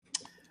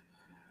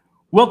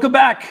Welcome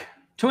back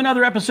to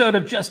another episode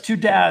of Just Two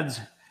Dads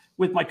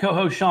with my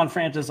co-host Sean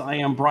Francis. I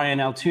am Brian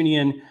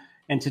Altunian,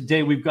 and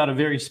today we've got a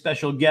very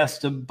special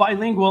guest, a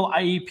bilingual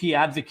IEP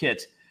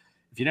advocate.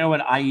 If you know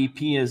what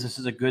IEP is, this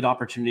is a good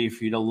opportunity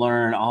for you to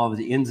learn all of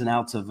the ins and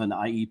outs of an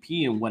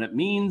IEP and what it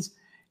means.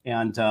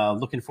 And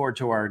looking forward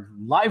to our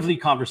lively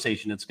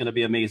conversation. It's going to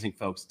be amazing,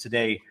 folks,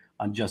 today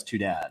on Just Two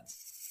Dads.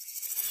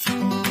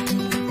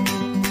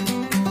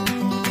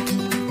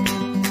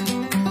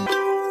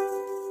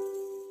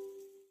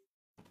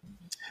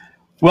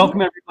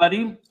 Welcome,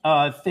 everybody.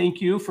 Thank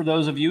you for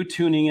those of you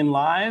tuning in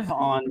live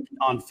on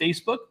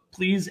Facebook.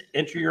 Please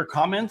enter your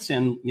comments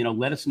and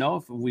let us know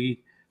if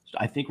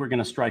I think we're going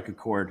to strike a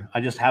chord.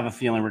 I just have a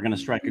feeling we're going to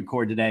strike a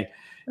chord today.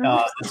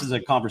 This is a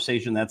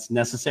conversation that's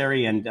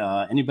necessary, and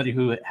anybody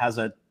who has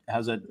a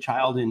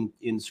child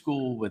in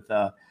school with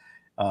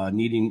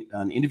needing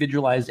an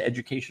individualized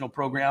educational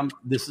program,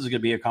 this is going to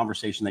be a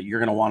conversation that you're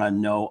going to want to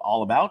know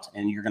all about,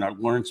 and you're going to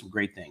learn some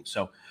great things.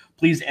 So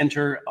please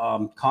enter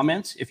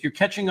comments. If you're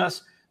catching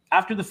us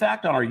after the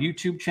fact on our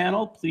YouTube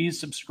channel, please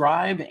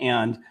subscribe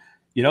and,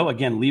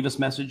 again, leave us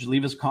message,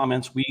 leave us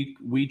comments.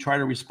 We try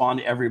to respond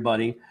to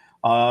everybody.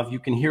 If you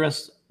can hear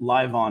us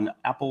live on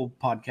Apple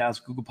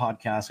Podcasts, Google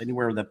Podcasts,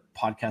 anywhere the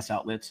podcast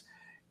outlets,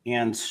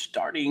 and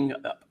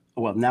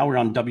now we're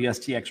on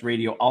WSTX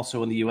Radio,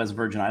 also in the U.S.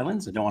 Virgin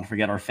Islands. I don't want to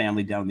forget our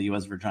family down in the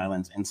U.S. Virgin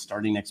Islands. And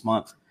starting next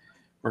month,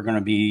 we're going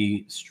to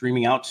be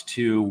streaming out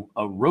to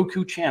a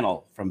Roku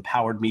channel from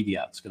Powered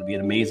Media. It's going to be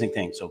an amazing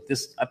thing. So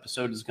this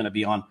episode is going to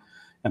be on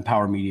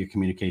Empower Media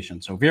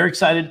Communication. So very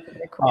excited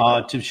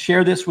to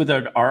share this with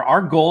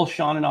our goal.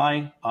 Sean and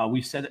I,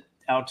 we set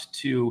out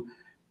to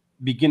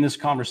begin this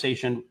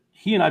conversation.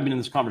 He and I have been in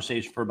this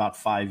conversation for about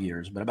 5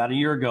 years, but about a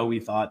year ago,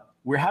 we thought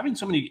we're having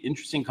so many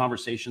interesting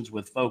conversations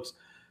with folks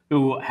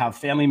who have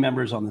family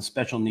members on the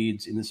special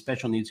needs in the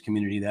special needs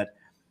community that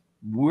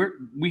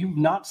we've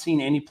not seen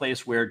any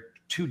place where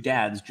two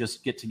dads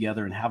just get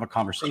together and have a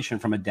conversation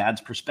from a dad's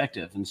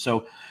perspective. And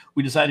so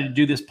we decided to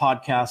do this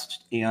podcast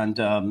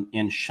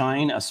and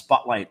shine a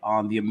spotlight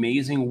on the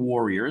amazing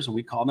warriors, and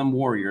we call them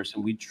warriors,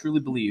 and we truly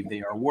believe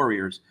they are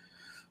warriors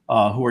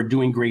who are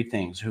doing great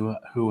things,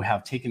 who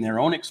have taken their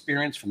own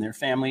experience from their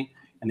family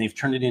and they've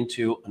turned it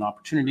into an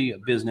opportunity, a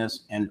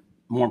business, and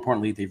more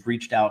importantly, they've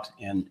reached out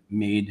and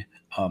made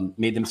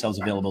themselves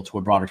available to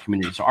a broader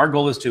community. So our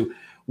goal is to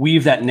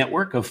weave that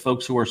network of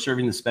folks who are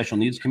serving the special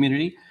needs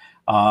community.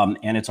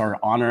 And it's our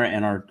honor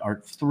and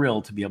our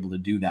thrill to be able to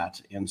do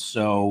that. And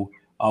so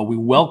we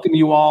welcome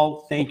you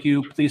all. Thank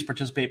you. Please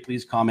participate.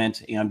 Please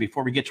comment. And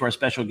before we get to our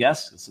special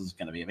guest, this is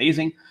going to be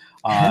amazing.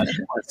 I just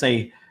want to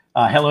say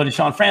hello to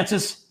Sean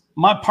Francis,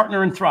 my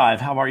partner in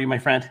Thrive. How are you, my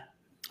friend?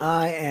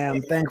 I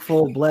am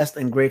thankful, blessed,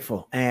 and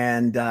grateful.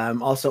 And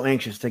I'm also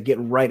anxious to get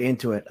right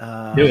into it.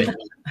 Do it.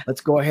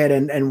 Let's go ahead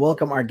and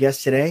welcome our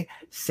guest today,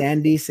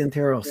 Sandy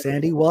Cintero.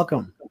 Sandy,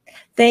 welcome.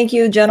 Thank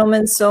you,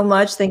 gentlemen, so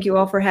much. Thank you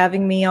all for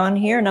having me on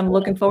here, and I'm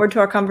looking forward to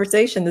our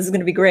conversation. This is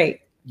going to be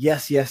great.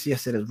 Yes, it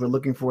is. We're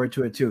looking forward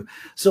to it too.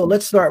 So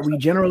let's start. We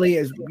generally,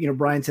 as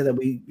Brian said, that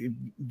we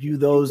view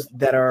those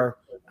that are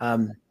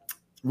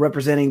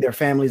representing their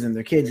families and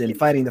their kids and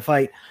fighting the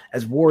fight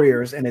as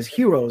warriors and as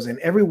heroes. And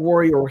every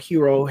warrior or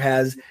hero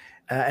has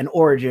an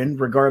origin,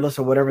 regardless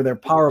of whatever their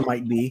power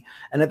might be.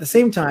 And at the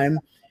same time,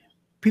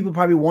 people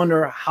probably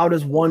wonder, how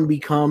does one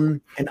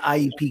become an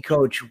IEP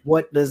coach?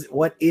 What is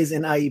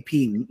an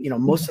IEP?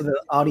 Most of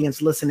the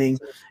audience listening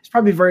is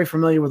probably very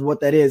familiar with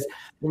what that is.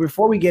 But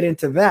before we get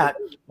into that,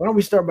 why don't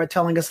we start by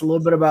telling us a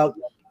little bit about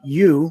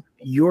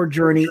your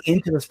journey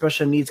into the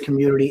special needs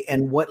community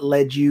and what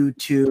led you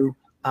to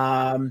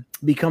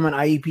become an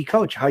IEP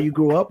coach, how you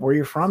grew up, where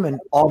you're from, and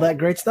all that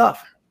great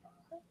stuff.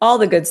 All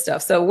the good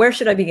stuff. So where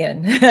should I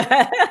begin?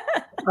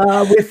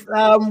 With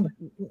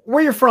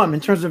where you're from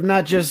in terms of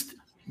not just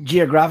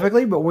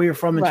geographically, but where you're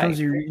from in terms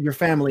of your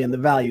family and the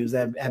values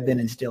that have been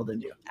instilled in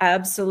you.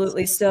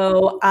 Absolutely.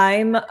 So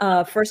I'm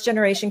a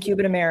first-generation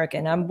Cuban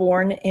American. I'm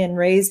born and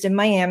raised in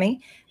Miami.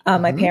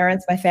 My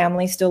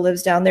family still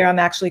lives down there. I'm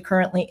actually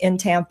currently in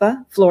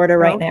Tampa, Florida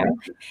right now.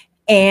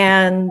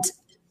 And,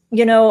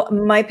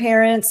 my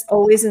parents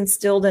always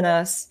instilled in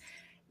us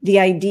the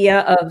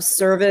idea of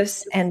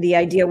service and the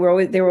idea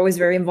they were always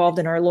very involved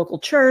in our local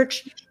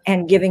church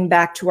and giving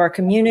back to our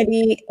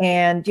community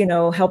and,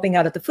 helping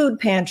out at the food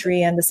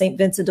pantry and the St.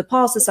 Vincent de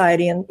Paul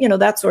Society and,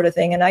 that sort of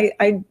thing. And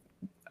I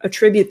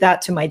attribute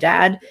that to my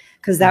dad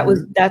because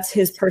that's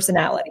his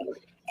personality.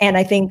 And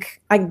I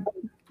think I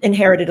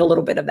inherited a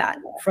little bit of that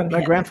from him.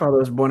 My grandfather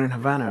was born in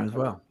Havana as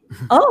well.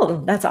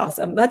 Oh, that's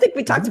awesome. I think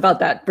we talked about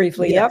that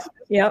briefly. Yes.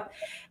 Yep.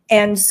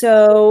 And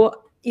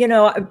so,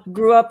 I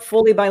grew up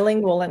fully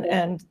bilingual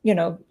and,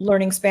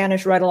 learning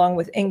Spanish right along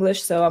with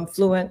English. So I'm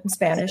fluent in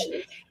Spanish.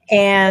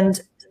 And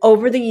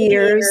over the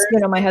years,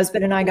 my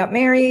husband and I got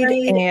married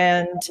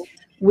and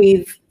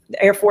the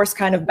Air Force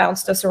kind of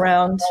bounced us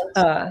around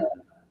the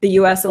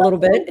US a little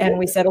bit and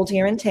we settled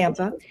here in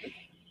Tampa.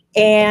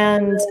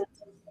 And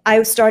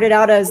I started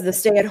out as the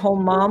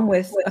stay-at-home mom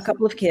with a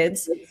couple of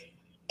kids.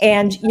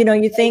 And,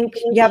 you think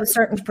you have a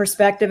certain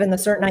perspective and a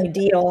certain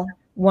ideal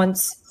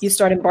once you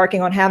start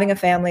embarking on having a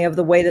family, of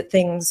the way that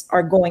things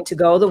are going to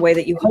go, the way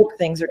that you hope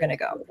things are going to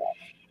go.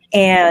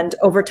 And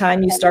over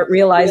time, you start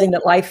realizing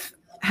that life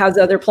has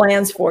other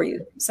plans for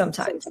you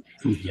sometimes.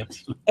 Yep.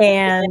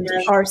 And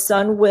our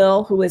son,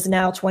 Will, who is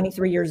now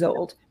 23 years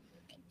old,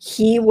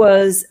 he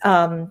was,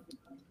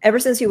 ever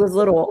since he was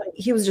little,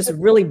 he was just a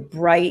really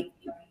bright,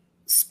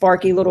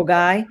 sparky little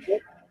guy.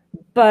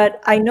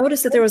 But I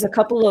noticed that there was a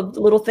couple of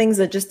little things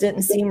that just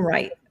didn't seem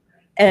right.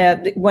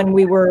 When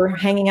we were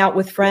hanging out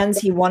with friends,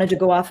 he wanted to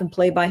go off and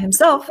play by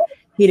himself.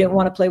 He didn't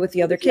want to play with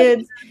the other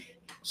kids.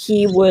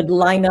 He would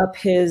line up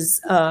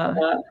his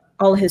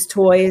all his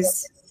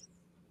toys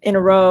in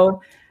a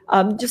row.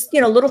 Just,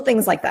 little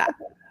things like that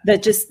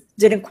just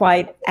didn't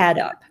quite add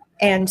up.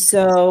 And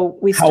so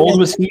we. How old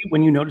was he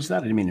when you noticed that?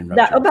 I didn't mean to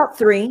interrupt you. About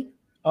 3.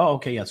 Oh,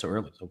 okay. Yeah. So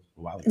early. So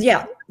wow.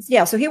 Yeah.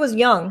 So he was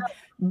young,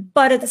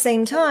 but at the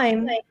same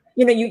time,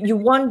 you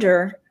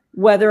wonder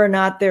whether or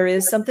not there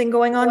is something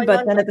going on.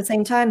 But then at the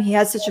same time, he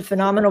has such a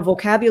phenomenal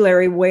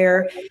vocabulary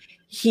where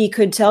he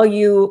could tell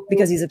you,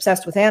 because he's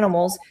obsessed with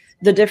animals,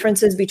 the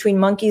differences between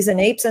monkeys and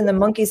apes, and the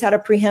monkeys had a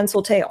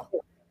prehensile tail.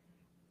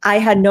 I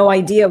had no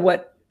idea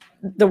what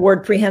the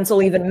word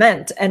prehensile even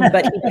meant,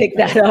 but he picked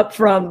that up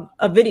from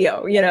a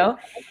video,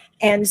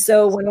 And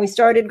so when we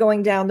started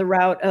going down the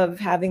route of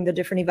having the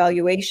different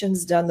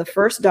evaluations done, the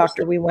first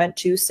doctor we went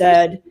to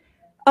said,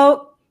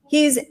 "Oh,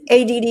 he's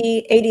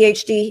ADD,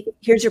 ADHD.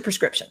 Here's your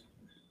prescription."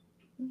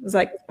 I was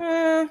like,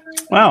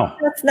 wow,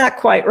 that's not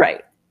quite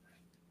right.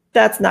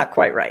 That's not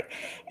quite right.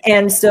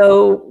 And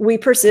so we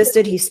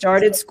persisted. He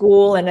started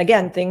school. And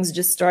again, things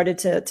just started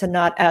to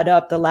not add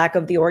up, the lack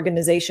of the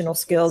organizational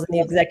skills and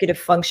the executive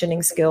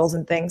functioning skills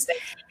and things.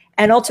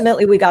 And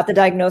ultimately, we got the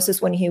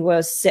diagnosis when he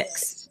was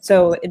 6.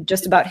 So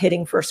just about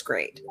hitting first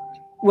grade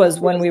was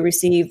when we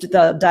received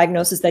the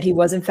diagnosis that he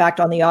was, in fact,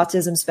 on the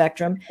autism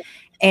spectrum.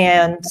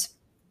 And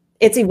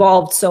it's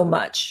evolved so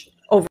much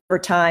over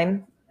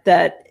time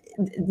that,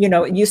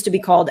 it used to be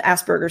called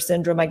Asperger's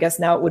syndrome. I guess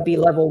now it would be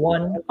level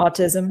 1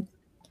 autism.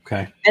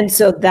 Okay. And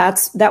so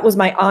that was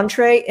my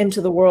entree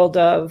into the world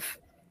of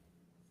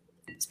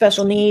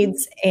special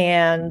needs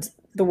and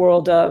the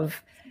world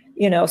of,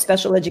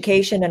 special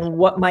education and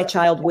what my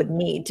child would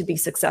need to be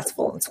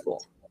successful in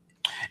school.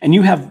 And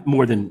you have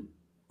more than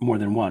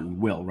one,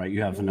 Will, right?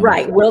 You have another.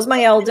 Right. Will's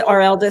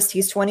our eldest.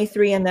 He's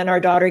 23. And then our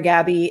daughter,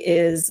 Gabby,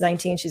 is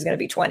 19. She's going to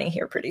be 20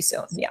 here pretty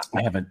soon. Yeah.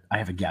 I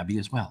have a Gabby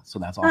as well. So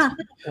that's awesome.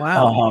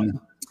 Wow.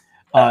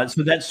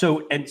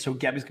 So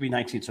Gabby's gonna be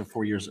 19, so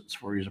 4 years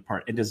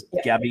apart. And does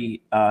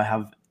Gabby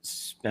have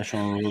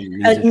special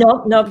needs?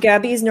 No,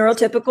 Gabby's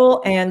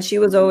neurotypical, and she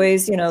was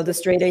always, the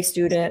straight A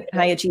student,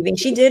 high achieving.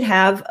 She did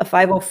have a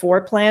 504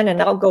 plan,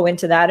 and I'll go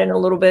into that in a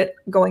little bit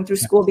going through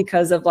school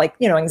because of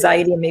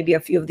anxiety and maybe a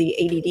few of the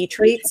ADD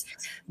traits.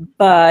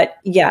 But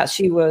yeah,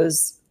 she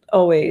was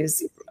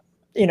always,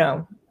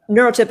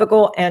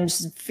 neurotypical and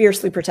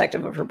fiercely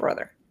protective of her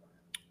brother.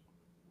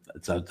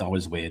 It's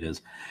always the way it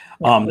is.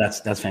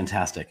 That's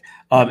fantastic.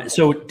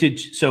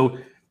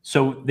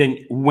 So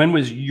then when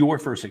was your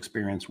first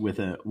experience with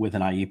an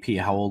IEP?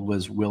 How old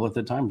was Will at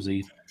the time? Was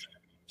he?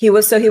 He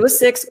was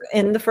 6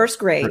 in the first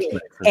grade.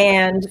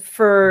 And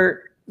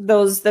for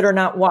those that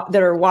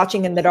are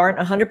watching and that aren't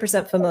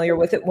 100% familiar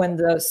with it, when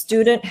the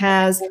student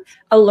has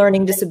a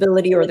learning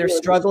disability or they're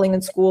struggling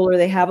in school or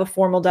they have a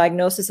formal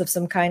diagnosis of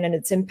some kind and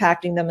it's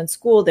impacting them in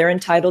school, they're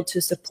entitled to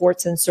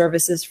supports and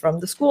services from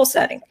the school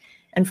setting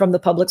and from the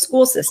public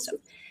school system.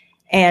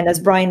 And as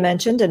Brian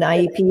mentioned, an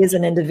IEP is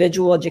an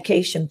individual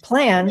education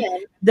plan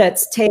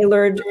that's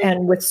tailored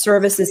and with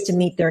services to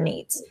meet their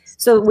needs.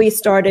 So we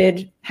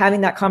started having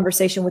that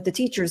conversation with the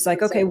teachers,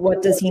 like, okay,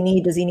 what does he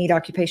need? Does he need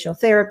occupational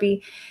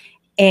therapy?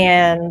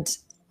 And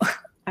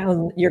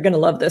you're going to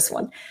love this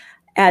one.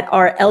 At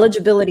our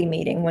eligibility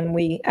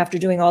meeting, after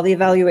doing all the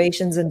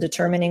evaluations and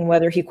determining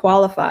whether he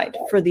qualified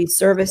for these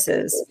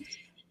services,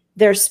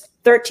 there's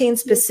 13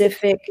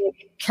 specific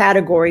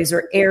categories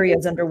or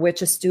areas under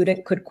which a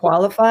student could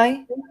qualify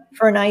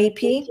for an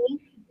IEP,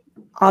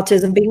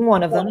 autism being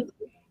one of them.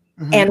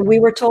 Mm-hmm. And we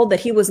were told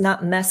that he was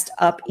not messed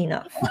up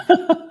enough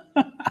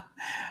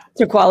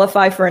to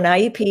qualify for an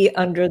IEP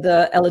under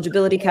the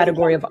eligibility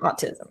category of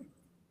autism.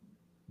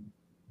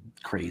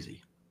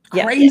 Crazy.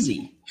 Yeah.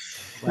 Crazy.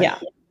 Yeah.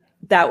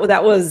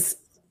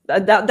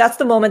 That's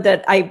the moment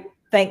that I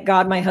thank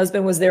God my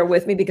husband was there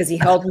with me, because he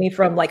held me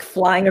from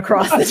flying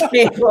across the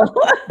table.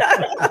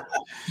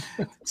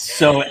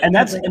 So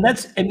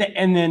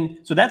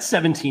that's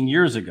 17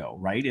 years ago,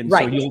 right? And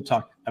right. So you'll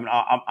talk. I mean,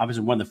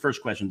 obviously, one of the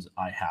first questions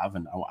I have,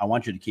 and I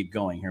want you to keep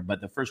going here, but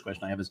the first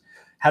question I have is,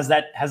 has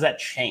that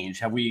changed?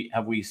 Have we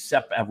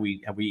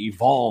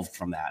evolved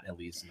from that, at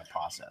least in the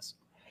process?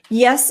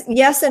 Yes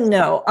and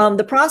no.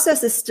 The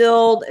process is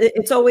still,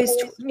 it's always,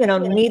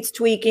 needs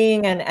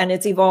tweaking and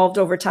it's evolved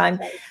over time.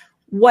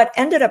 What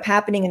ended up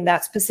happening in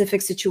that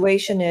specific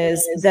situation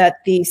is that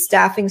the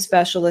staffing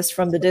specialist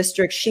from the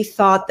district, she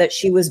thought that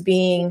she was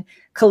being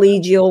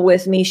collegial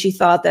with me. She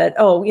thought that,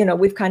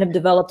 we've kind of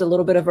developed a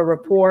little bit of a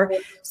rapport.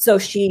 So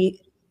she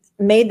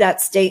made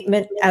that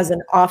statement as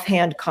an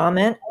offhand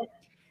comment.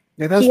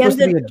 Yeah, that's supposed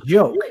to be a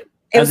joke.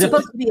 It was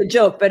supposed to be a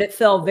joke, but it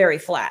fell very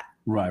flat.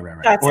 Right.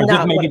 That's Or just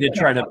not maybe what to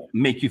try to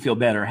make you feel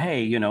better.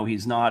 Hey,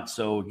 he's not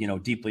so,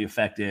 deeply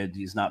affected.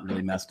 He's not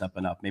really messed up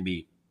enough.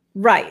 Maybe.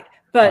 Right.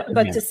 But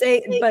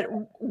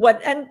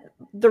and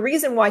the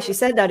reason why she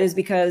said that is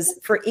because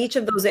for each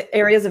of those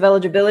areas of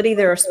eligibility,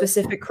 there are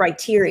specific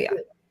criteria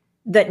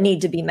that need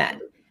to be met.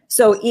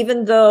 So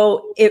even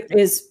though it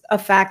is a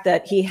fact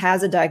that he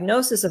has a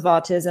diagnosis of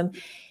autism,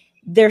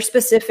 there are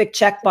specific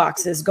check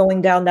boxes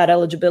going down that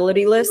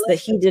eligibility list that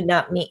he did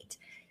not meet.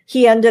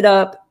 He ended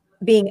up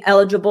being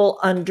eligible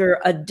under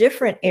a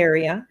different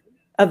area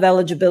of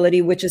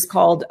eligibility, which is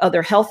called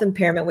other health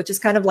impairment, which is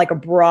kind of like a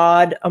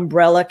broad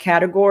umbrella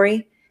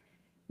category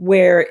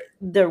where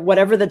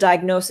whatever the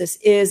diagnosis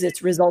is,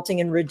 it's resulting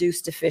in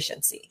reduced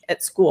efficiency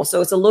at school.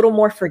 So it's a little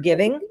more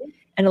forgiving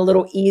and a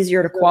little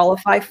easier to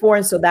qualify for.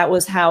 And so that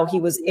was how he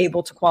was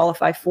able to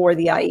qualify for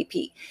the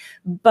IEP.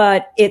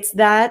 But it's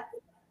that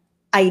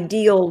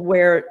ideal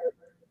where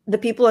the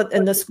people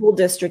in the school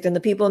district and the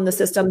people in the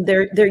system,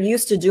 they're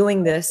used to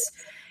doing this,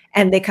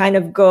 and they kind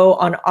of go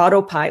on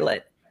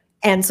autopilot.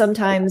 And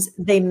sometimes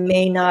they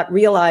may not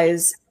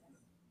realize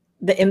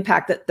the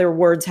impact that their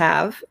words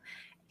have.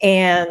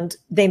 And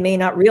they may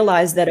not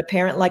realize that a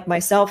parent like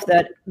myself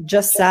that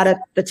just sat at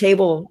the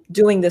table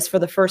doing this for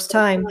the first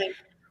time,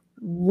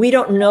 we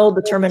don't know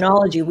the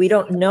terminology. We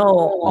don't know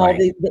all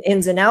the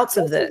ins and outs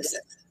of this.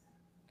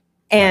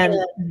 And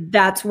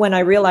that's when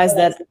I realized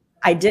that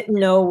I didn't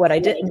know what I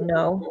didn't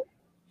know.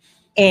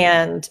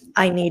 And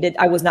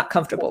I was not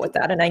comfortable with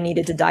that. And I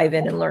needed to dive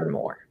in and learn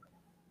more.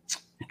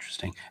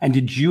 Interesting. And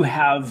did you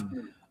have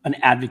an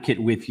advocate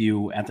with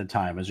you at the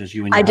time? It was just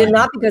you and I did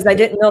not, because I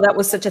didn't know that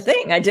was such a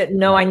thing. I didn't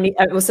know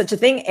it was such a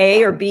thing,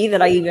 A, or B,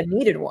 that I even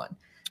needed one.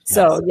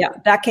 So yeah,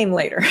 that came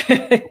later.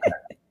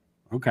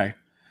 Okay,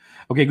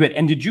 good.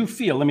 And did you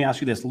feel, let me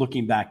ask you this,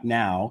 looking back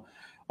now,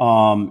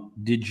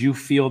 did you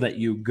feel that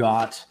you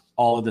got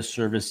all of the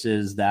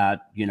services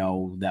that,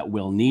 that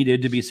Will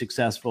needed to be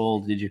successful?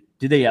 Did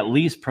they at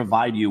least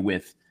provide you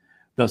with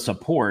the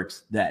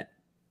support that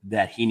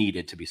he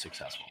needed to be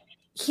successful?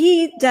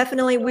 We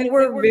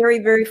were very,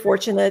 very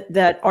fortunate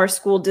that our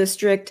school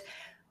district,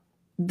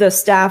 the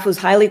staff was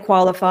highly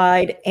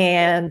qualified.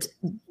 And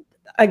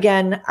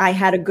again, I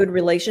had a good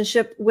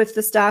relationship with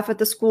the staff at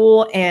the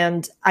school,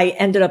 and I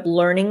ended up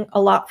learning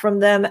a lot from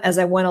them as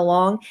I went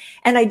along.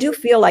 And I do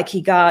feel like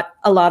he got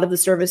a lot of the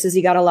services,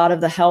 he got a lot of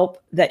the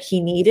help that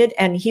he needed,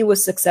 and he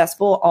was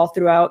successful all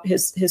throughout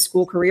his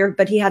school career,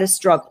 but he had his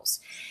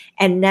struggles.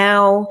 And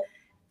now,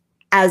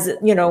 as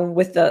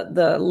with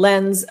the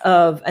lens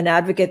of an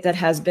advocate that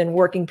has been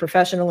working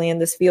professionally in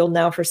this field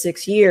now for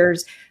 6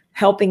 years,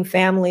 helping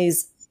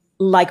families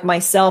like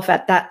myself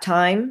at that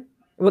time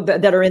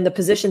that are in the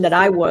position that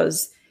I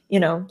was,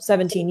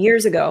 17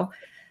 years ago,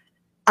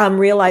 I'm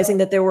realizing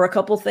that there were a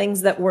couple things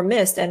that were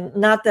missed, and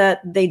not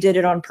that they did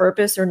it on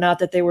purpose or not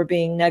that they were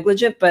being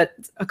negligent, but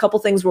a couple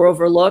things were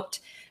overlooked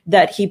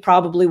that he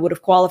probably would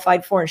have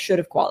qualified for and should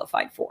have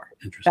qualified for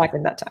back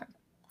in that time.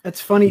 It's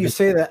funny you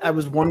say that. I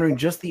was wondering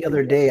just the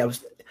other day, and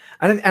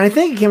I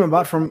think it came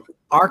about from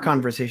our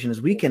conversation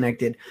as we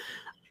connected.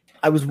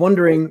 I was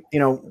wondering,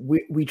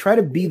 we try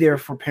to be there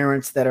for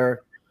parents that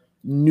are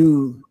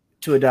new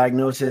to a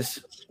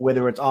diagnosis,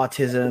 whether it's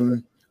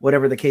autism,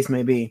 whatever the case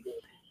may be,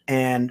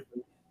 and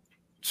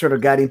sort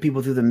of guiding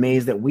people through the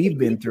maze that we've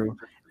been through.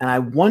 And I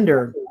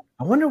wonder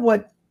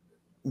what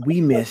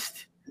we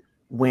missed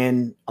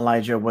when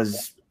Elijah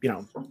was,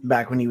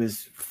 back when he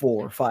was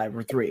 4 or 5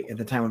 or 3 at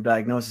the time of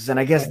diagnosis. And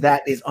I guess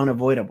that is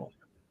unavoidable.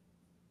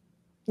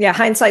 Yeah.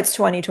 Hindsight's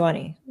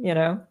 20/20,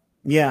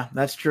 Yeah,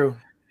 that's true.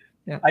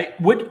 Yeah.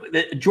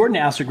 Jordan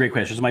asked a great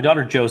question. So my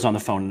daughter Joe's on the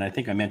phone, and I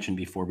think I mentioned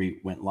before we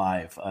went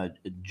live,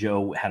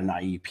 Joe had an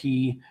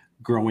IEP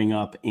growing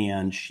up,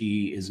 and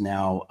she is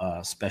now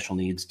a special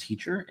needs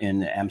teacher in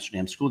the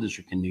Amsterdam School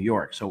District in New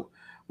York. So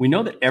we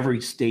know that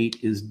every state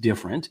is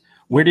different.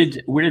 Where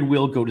did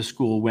Will go to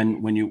school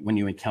when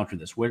you encountered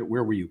this? Where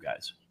were you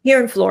guys?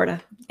 Here in Florida,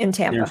 in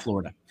Tampa. Here in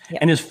Florida. Yeah.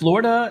 And is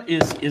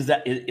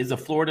the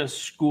Florida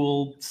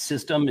school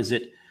system, is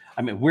it?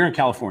 I mean, we're in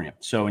California.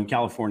 So in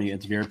California,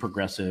 it's very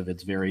progressive.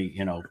 It's very,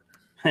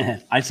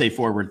 I say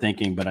forward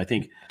thinking, but I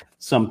think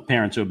some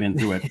parents who have been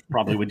through it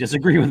probably would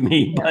disagree with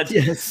me. But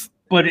yes.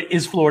 But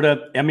is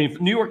Florida, I mean,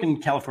 New York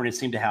and California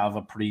seem to have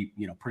a pretty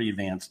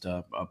advanced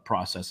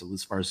process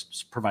as far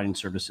as providing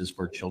services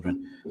for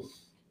children.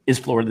 Is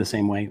Florida the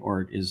same way,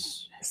 or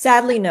is?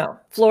 Sadly, no.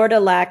 Florida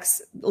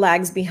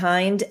lags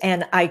behind,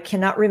 and I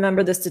cannot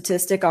remember the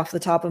statistic off the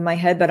top of my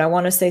head, but I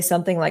want to say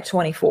something like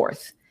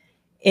 24th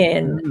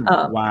in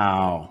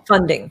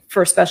funding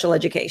for special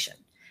education.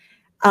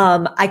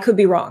 I could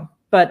be wrong,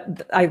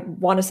 but I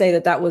want to say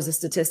that was a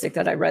statistic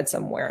that I read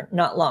somewhere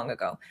not long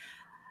ago.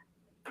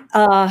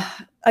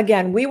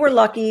 Again, we were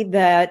lucky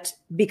that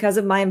because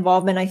of my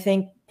involvement, I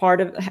think part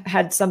of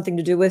had something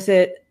to do with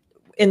it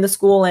in the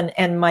school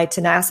and my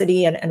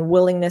tenacity and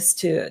willingness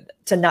to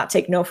not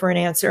take no for an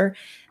answer,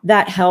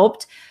 that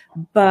helped.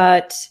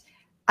 But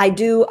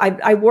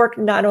I work,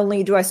 not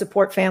only do I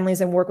support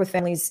families and work with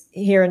families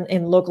here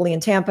in locally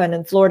in Tampa and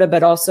in Florida,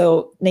 but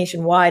also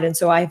nationwide. And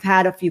so I've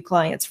had a few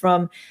clients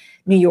from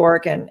New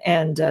York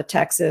and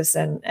Texas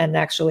and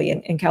actually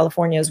in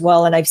California as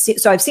well. And I've seen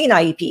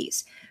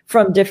IEPs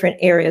from different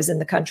areas in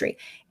the country.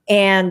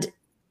 And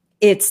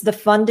it's the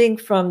funding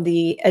from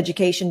the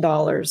education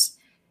dollars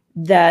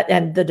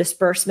and the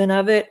disbursement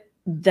of it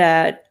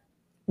that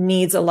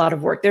needs a lot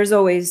of work. There's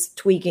always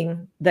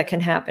tweaking that can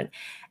happen.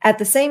 At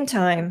the same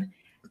time,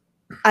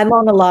 I'm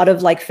on a lot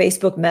of like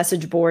Facebook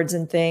message boards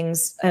and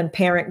things and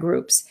parent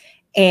groups.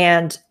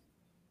 And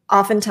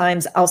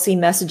oftentimes I'll see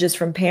messages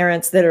from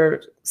parents that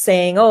are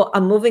saying, oh,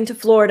 I'm moving to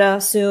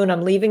Florida soon.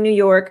 I'm leaving New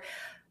York.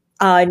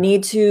 I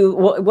need to,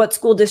 what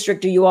school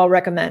district do you all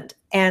recommend?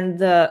 And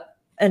the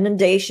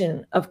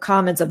inundation of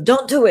comments of,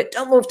 don't do it.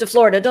 Don't move to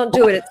Florida. Don't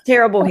do it. It's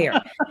terrible here.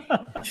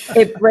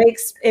 It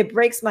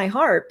breaks my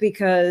heart,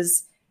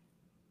 because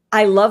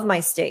I love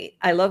my state.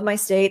 I love my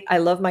state. I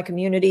love my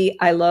community.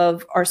 I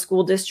love our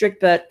school district,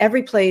 but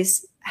every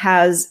place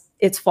has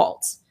its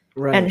faults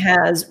and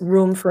has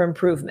room for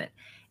improvement.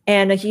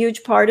 And a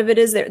huge part of it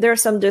is there are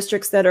some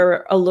districts that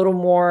are a little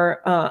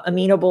more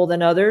amenable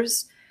than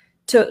others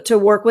to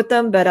work with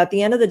them. But at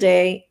the end of the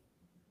day,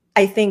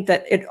 I think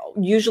that it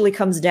usually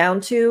comes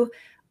down to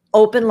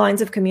open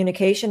lines of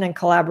communication and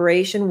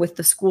collaboration with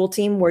the school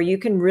team, where you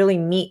can really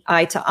meet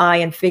eye to eye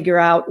and figure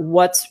out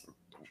what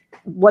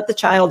the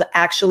child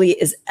actually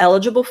is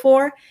eligible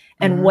for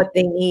and what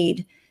they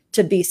need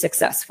to be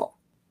successful.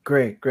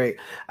 Great.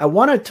 I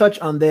want to touch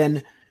on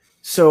then,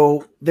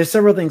 so there's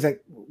several things I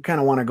kind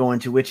of want to go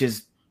into, which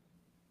is,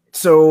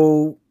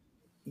 so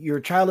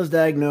your child is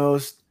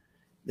diagnosed,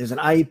 there's an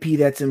IEP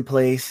that's in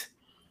place.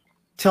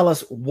 Tell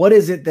us, what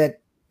is it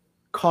that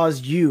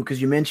caused you,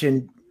 because you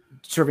mentioned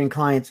serving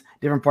clients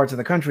different parts of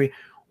the country,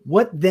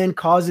 what then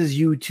causes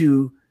you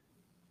to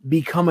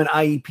become an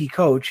IEP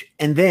coach?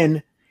 And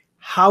then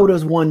how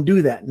does one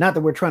do that? Not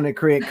that we're trying to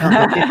create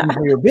competition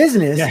for your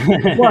business,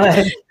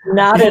 but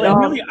not at all.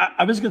 Really,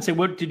 I was going to say,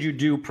 what did you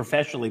do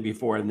professionally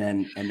before and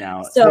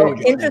now? So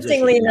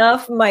interestingly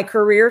enough, my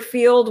career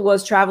field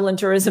was travel and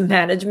tourism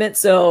management.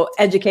 So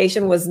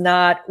education was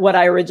not what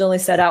I originally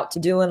set out to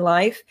do in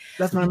life.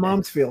 That's my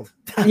mom's field.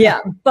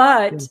 Yeah.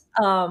 But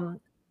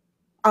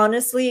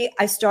honestly,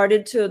 I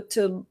started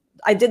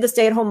I did the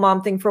stay-at-home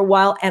mom thing for a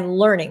while, and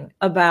learning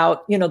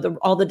about,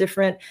 all the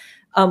different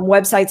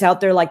websites out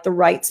there, like the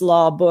Rights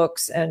Law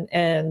books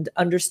and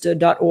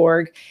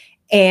understood.org.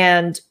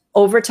 And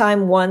over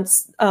time,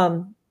 once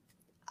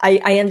I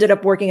ended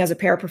up working as a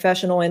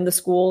paraprofessional in the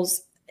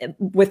schools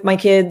with my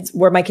kids,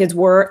 where my kids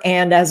were,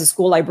 and as a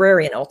school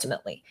librarian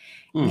ultimately.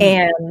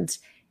 And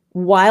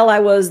while I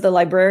was the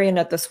librarian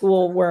at the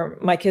school where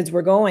my kids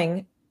were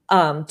going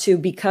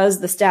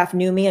because the staff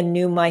knew me and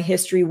knew my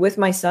history with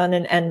my son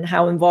and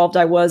how involved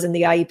I was in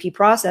the IEP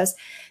process,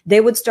 they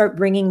would start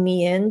bringing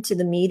me into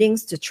the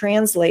meetings to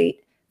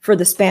translate for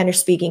the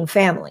Spanish-speaking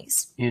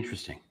families.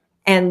 Interesting.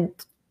 And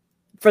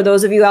for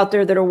those of you out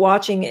there that are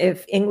watching,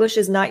 if English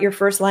is not your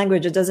first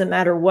language, it doesn't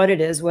matter what it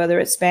is, whether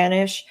it's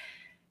Spanish,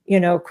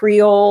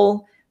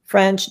 Creole,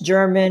 French,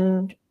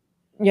 German,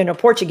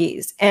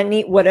 Portuguese,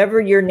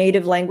 whatever your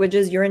native language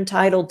is, you're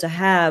entitled to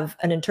have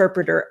an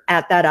interpreter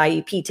at that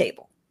IEP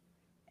table.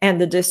 And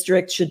the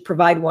district should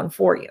provide one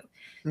for you.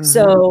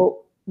 So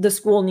the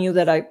school knew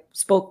that I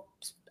spoke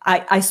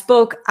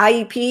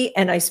IEP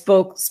and I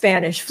spoke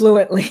Spanish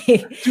fluently.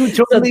 Two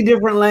totally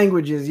different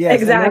languages.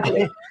 Yes,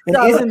 exactly. And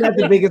isn't that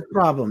the biggest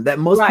problem? That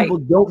most people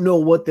don't know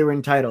what they're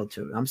entitled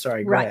to. I'm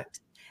sorry. Go ahead.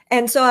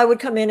 And so I would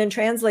come in and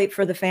translate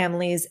for the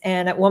families.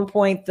 And at one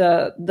point,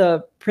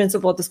 the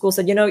principal at the school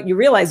said, you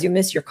realize you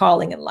miss your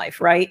calling in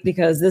life, right?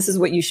 Because this is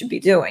what you should be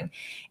doing.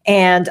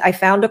 And I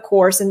found a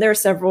course, and there are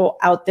several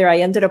out there. I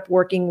ended up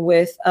working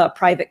with a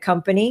private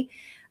company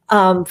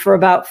for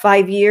about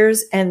 5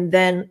 years. And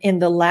then in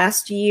the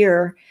last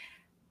year,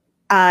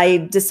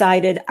 I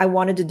decided I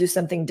wanted to do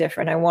something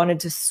different. I wanted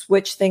to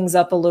switch things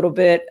up a little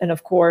bit. And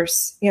of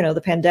course,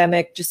 the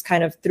pandemic just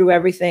kind of threw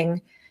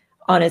everything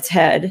on its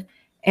head.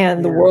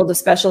 And the world of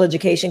special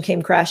education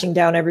came crashing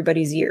down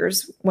everybody's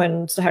ears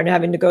when started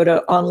having to go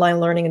to online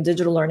learning and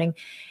digital learning.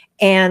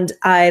 And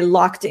I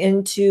locked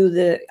into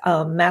the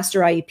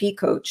Master IEP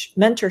Coach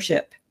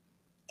mentorship.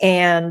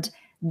 And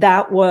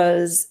that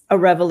was a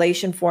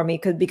revelation for me,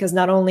 because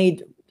not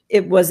only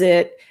was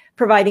it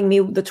providing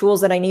me the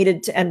tools that I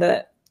needed and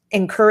the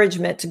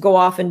encouragement to go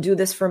off and do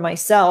this for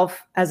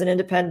myself as an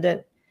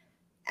independent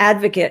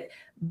advocate,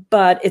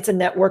 but it's a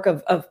network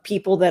of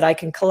people that I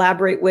can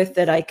collaborate with,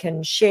 that I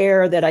can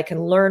share, that I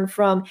can learn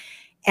from.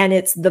 And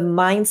it's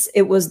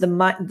it was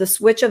the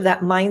switch of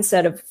that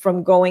mindset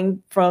from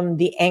going from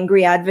the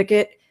angry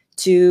advocate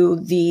to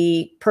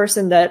the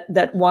person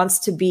that wants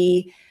to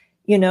be,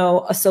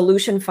 a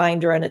solution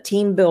finder and a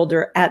team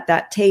builder at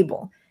that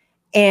table.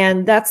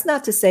 And that's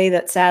not to say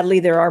that sadly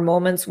there are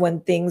moments when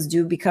things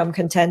do become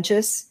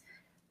contentious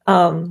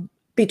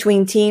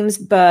between teams,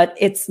 but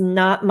it's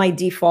not my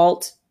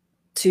default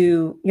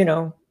to,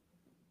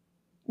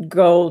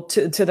 go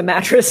to the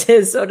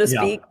mattresses, so to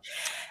speak.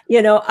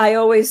 I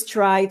always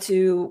try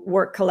to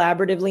work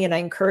collaboratively, and I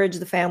encourage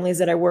the families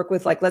that I work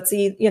with, like, let's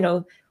see,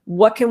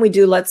 what can we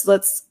do?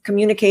 Let's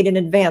communicate in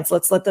advance.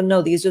 Let's let them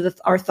know these are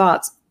our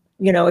thoughts.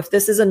 If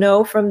this is a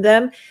no from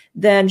them,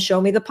 then show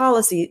me the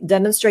policy,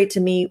 demonstrate to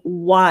me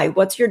why.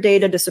 What's your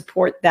data to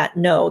support that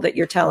no that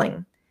you're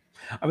telling?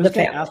 I was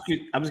going to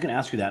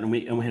ask you that, and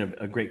we had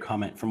a great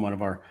comment from one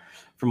of our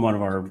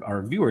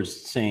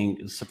viewers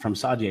from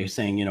Sajay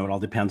saying, it all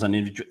depends on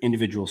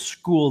individual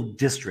school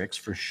districts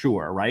for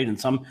sure, right? And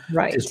some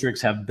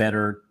districts have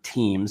better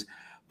teams.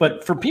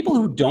 But for people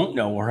who don't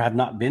know or have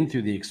not been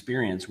through the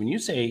experience, when you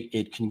say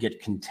it can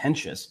get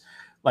contentious,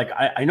 like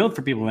I know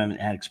for people who haven't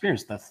had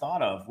experience, the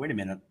thought of, wait a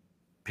minute,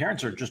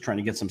 parents are just trying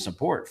to get some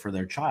support for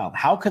their child.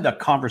 How could a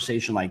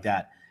conversation like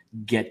that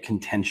get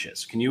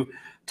contentious? Can you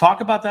talk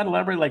about that,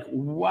 elaborate? Like,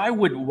 why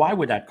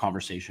would that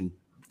conversation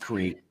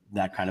create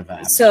that kind of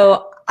atmosphere?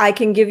 So I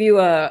can give you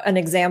an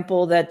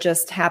example that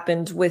just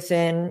happened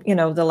within,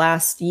 the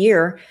last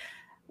year,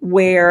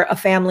 where a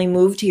family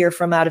moved here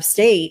from out of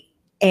state,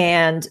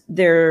 and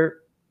their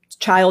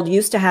child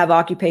used to have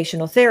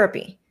occupational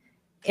therapy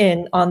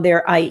on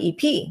their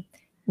IEP.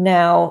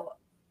 Now,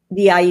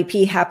 the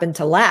IEP happened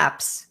to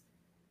lapse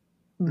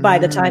by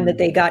the time that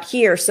they got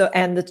here. So,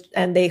 and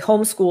they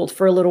homeschooled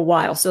for a little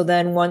while. So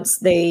then once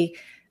they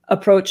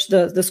approached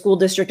the school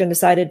district and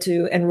decided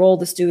to enroll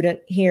the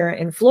student here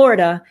in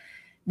Florida,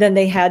 then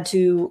they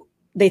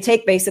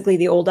take basically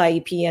the old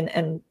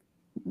IEP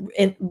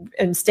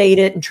and state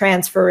it and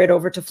transfer it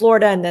over to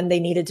Florida. And then they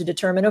needed to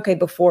determine, okay,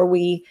 before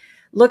we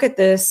look at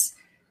this,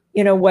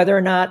 whether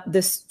or not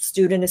this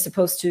student is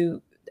supposed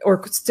to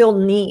or still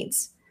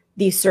needs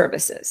these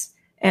services.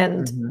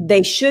 And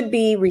they should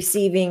be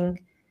receiving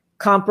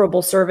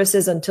comparable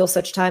services until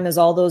such time as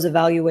all those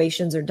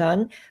evaluations are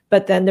done.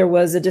 But then there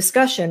was a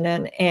discussion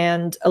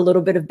and a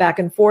little bit of back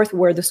and forth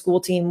where the school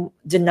team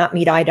did not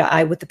meet eye to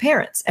eye with the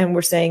parents. And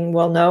we're saying,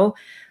 well, no,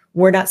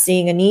 we're not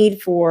seeing a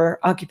need for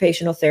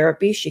occupational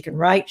therapy. She can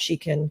write, she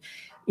can,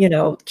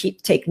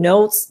 take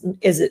notes.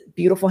 Is it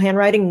beautiful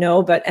handwriting?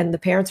 No, and the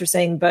parents are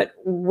saying, but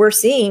we're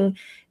seeing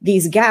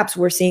these gaps.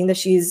 We're seeing that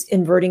she's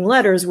inverting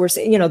letters. We're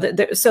seeing,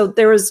 so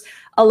there was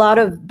a lot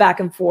of back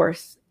and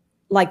forth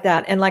like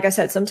that. And like I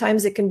said,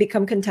 sometimes it can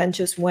become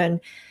contentious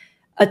when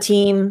a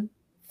team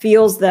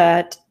feels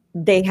that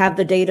they have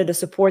the data to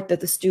support that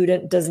the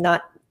student does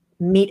not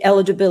meet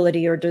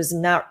eligibility or does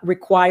not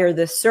require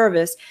this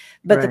service,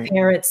 but the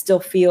parent still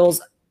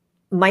feels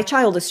my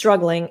child is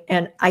struggling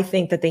and I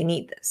think that they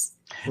need this.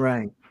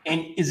 Right.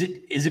 And is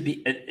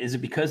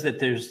it because that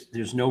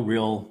there's no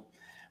real,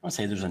 I want to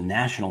say there's a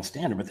national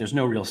standard, but there's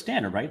no real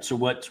standard, right? So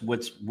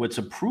what's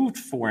approved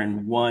for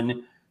in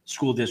one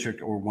school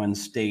district or one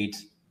state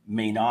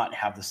may not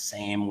have the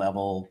same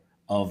level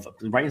of,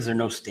 right? Is there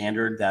no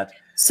standard that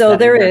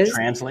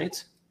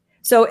translates?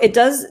 So it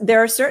does.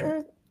 There are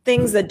certain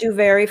things that do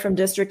vary from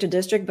district to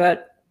district,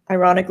 but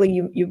ironically,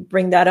 you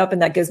bring that up,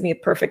 and that gives me a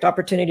perfect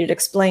opportunity to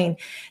explain.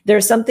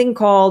 There's something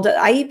called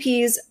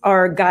IEPs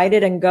are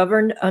guided and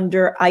governed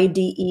under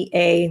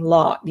IDEA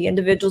law, the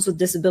Individuals with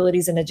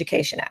Disabilities in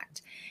Education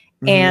Act.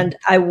 And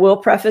I will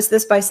preface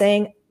this by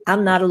saying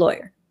I'm not a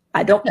lawyer.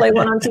 I don't play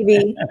one on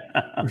TV.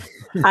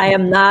 I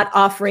am not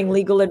offering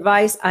legal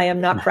advice. I am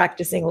not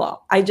practicing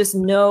law. I just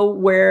know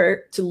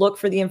where to look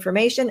for the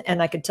information,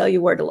 and I can tell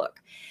you where to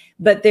look.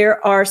 But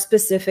there are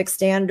specific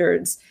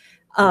standards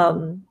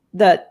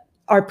that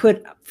are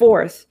put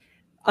forth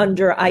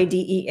under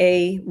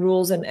IDEA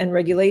rules and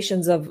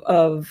regulations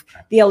of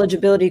the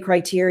eligibility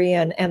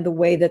criteria and the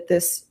way that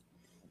this,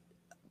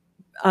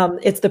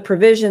 it's the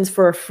provisions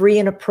for a free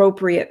and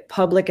appropriate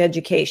public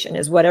education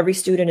is what every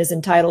student is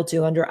entitled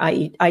to under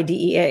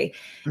IDEA.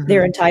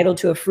 They're entitled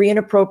to a free and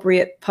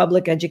appropriate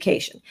public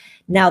education.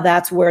 Now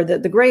that's where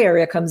the gray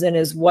area comes in,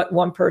 is what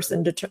one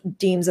person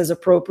deems as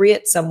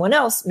appropriate, someone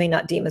else may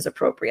not deem as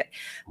appropriate.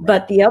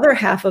 But the other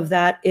half of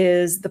that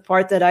is the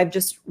part that I've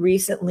just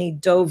recently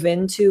dove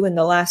into in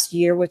the last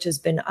year, which has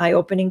been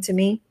eye-opening to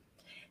me,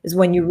 is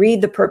when you read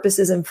the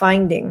purposes and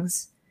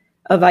findings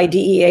of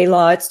IDEA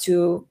law, it's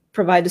to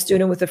provide the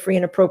student with a free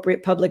and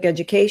appropriate public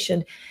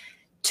education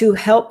to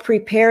help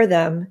prepare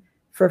them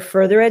for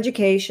further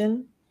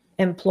education,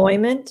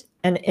 employment,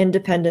 and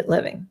independent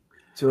living.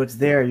 So it's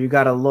there. You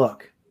got to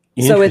look.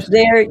 So it's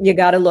there. You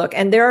got to look.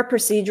 And there are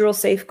procedural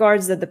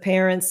safeguards that the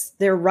parents,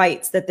 their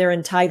rights that they're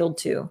entitled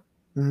to.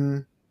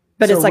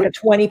 But so it's like a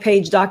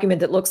 20-page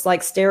document that looks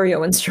like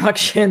stereo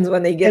instructions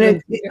when they get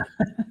in.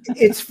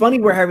 It's funny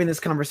we're having this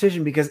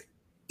conversation because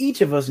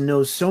each of us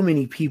knows so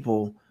many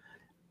people.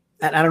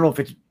 And I don't know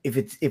if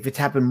it's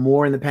happened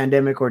more in the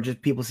pandemic or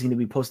just people seem to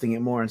be posting it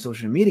more on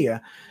social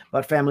media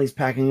about families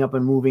packing up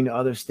and moving to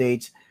other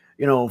states,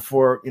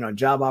 for,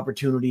 job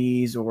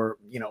opportunities or,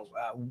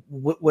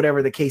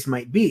 whatever the case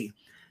might be.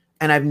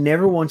 And I've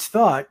never once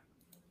thought,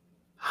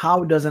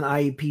 how does an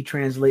IEP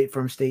translate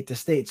from state to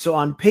state? So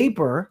on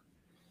paper,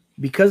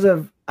 because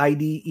of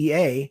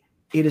IDEA,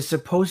 it is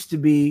supposed to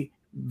be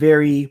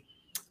very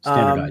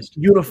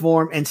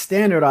uniform and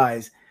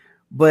standardized,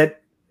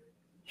 but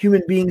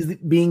human beings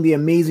being the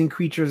amazing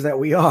creatures that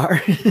we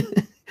are,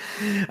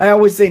 I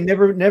always say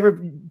never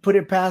put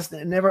it past,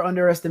 never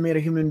underestimate a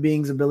human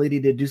being's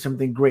ability to do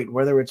something great,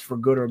 whether it's for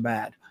good or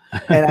bad.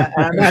 And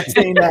I'm not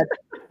saying that.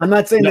 I'm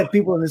not saying that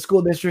people in the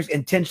school districts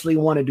intentionally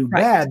want to do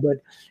bad, but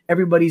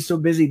everybody's so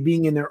busy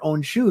being in their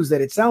own shoes that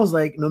it sounds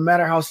like no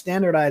matter how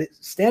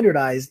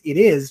standardized it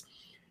is,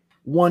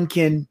 one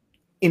can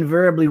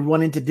invariably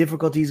run into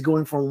difficulties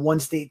going from one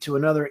state to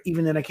another,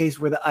 even in a case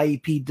where the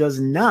IEP does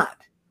not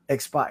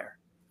expire.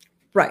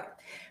 Right.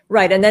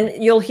 Right. And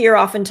then you'll hear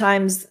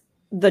oftentimes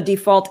the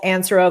default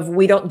answer of,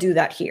 we don't do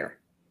that here.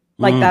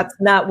 Like that's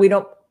not, we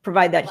don't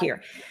provide that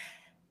here.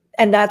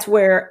 And that's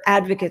where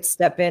advocates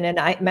step in, and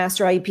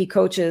master IEP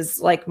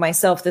coaches like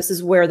myself, this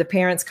is where the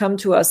parents come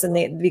to us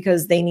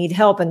because they need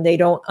help and they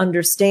don't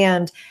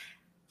understand.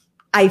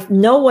 I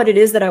know what it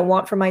is that I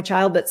want for my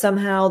child, but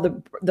somehow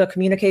the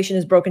communication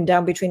is broken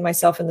down between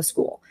myself and the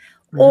school.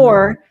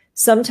 Or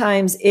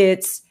sometimes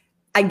it's,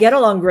 I get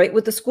along great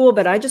with the school,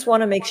 but I just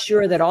want to make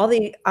sure that all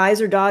the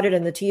I's are dotted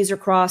and the T's are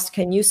crossed.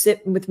 Can you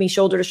sit with me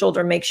shoulder to shoulder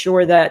and make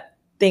sure that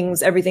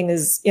everything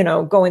is,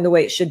 going the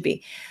way it should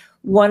be?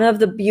 One of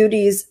the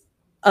beauties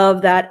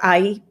of that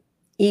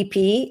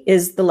IEP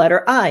is the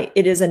letter I.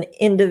 It is an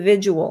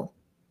individual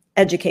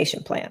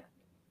education plan.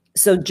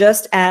 So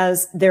just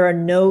as there are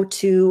no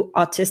two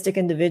autistic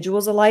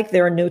individuals alike,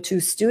 there are no two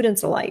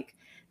students alike.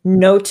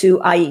 No two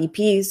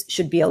IEPs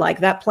should be alike.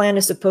 That plan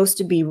is supposed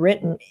to be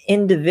written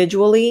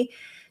individually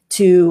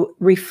to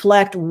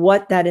reflect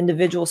what that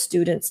individual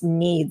student's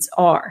needs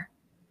are.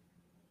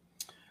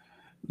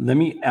 Let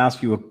me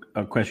ask you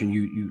a question.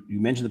 You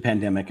mentioned the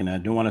pandemic, and I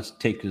don't want to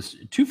take this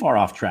too far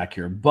off track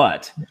here,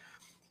 but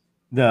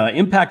the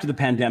impact of the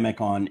pandemic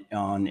on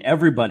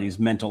everybody's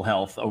mental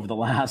health over the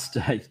last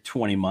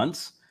 20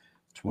 months,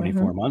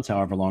 24 months,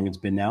 however long it's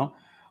been now,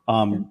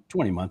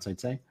 20 months, I'd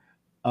say.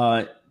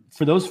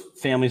 For those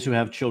families who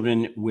have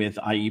children with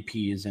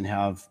IEPs and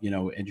have,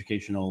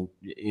 educational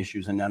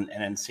issues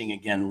and seeing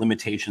again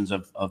limitations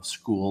of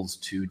schools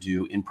to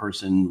do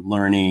in-person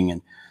learning,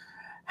 and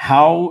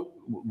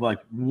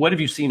what have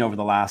you seen over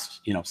the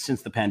last,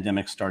 since the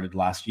pandemic started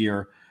last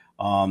year?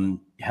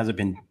 Has it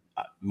been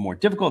more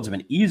difficult? Has it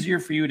been easier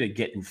for you to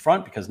get in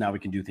front because now we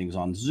can do things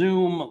on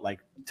Zoom?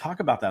 Talk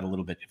about that a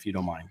little bit, if you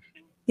don't mind.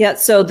 Yeah,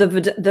 so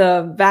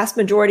the vast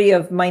majority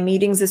of my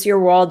meetings this year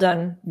were all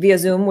done via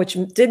Zoom, which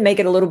did make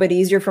it a little bit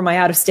easier for my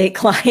out-of-state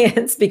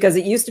clients, because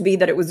it used to be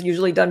that it was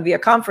usually done via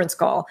conference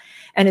call.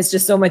 And it's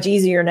just so much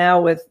easier now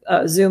with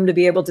Zoom to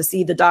be able to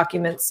see the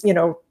documents,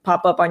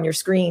 pop up on your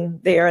screen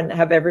there and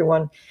have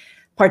everyone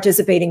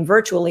participating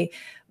virtually.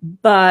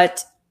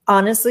 But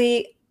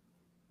honestly,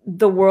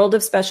 the world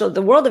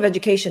of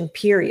education,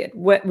 period,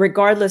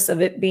 regardless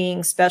of it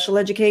being special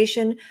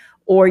education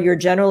or your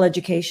general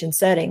education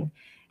setting,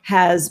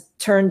 has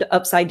turned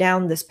upside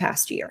down this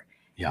past year.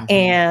 Yeah.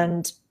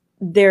 And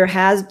there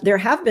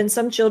have been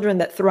some children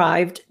that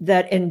thrived,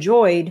 that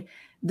enjoyed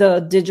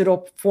the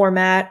digital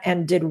format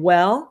and did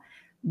well,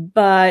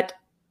 but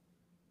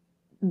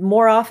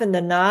more often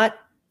than not,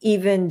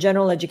 even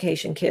general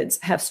education kids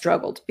have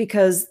struggled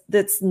because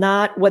that's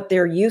not what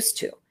they're used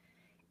to.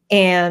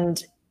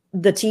 And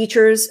the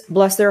teachers,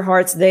 bless their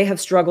hearts, they have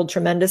struggled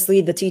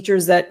tremendously. The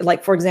teachers that,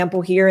 like, for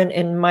example, here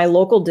in my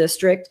local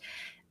district,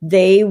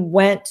 they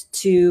went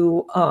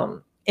to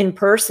in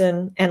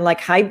person and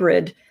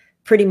hybrid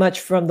pretty much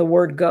from the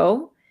word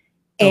go.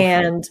 Okay.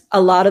 And a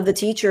lot of the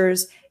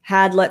teachers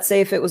had, let's say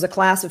if it was a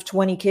class of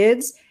 20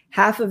 kids,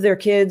 half of their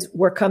kids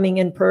were coming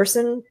in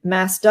person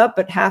masked up,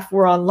 but half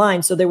were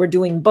online. So they were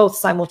doing both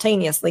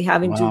simultaneously,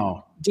 having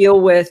to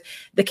deal with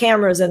the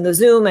cameras and the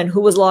Zoom and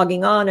who was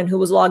logging on and who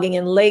was logging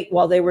in late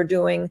while they were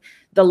doing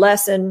the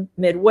lesson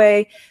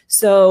midway.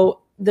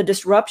 So the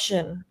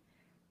disruption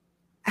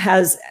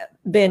has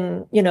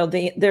been,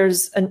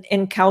 there's an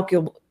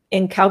incalculable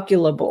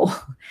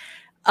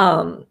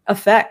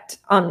effect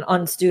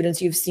on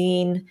students. You've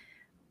seen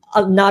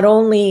not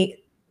only,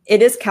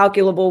 it is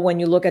calculable when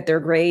you look at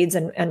their grades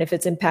and if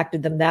it's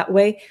impacted them that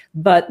way,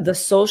 but the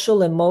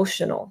social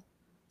emotional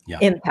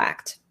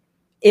impact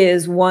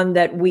is one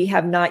that we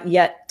have not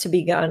yet to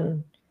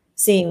begun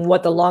seeing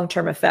what the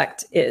long-term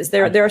effect is.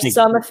 There are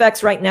some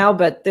effects right now,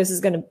 but this is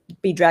going to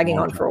be dragging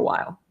on for a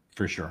while.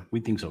 For sure.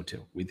 We think so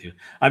too. We do.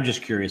 I'm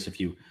just curious if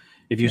you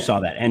saw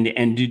that.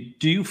 And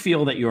do you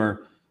feel that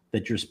your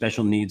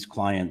special needs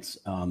clients,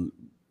 and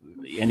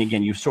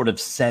again, you sort of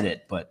said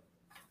it, but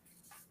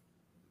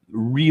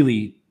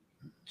really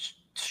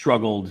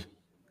struggled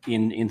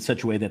in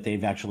such a way that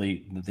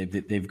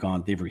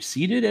they've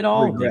receded at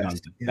all?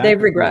 They've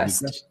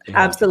regressed.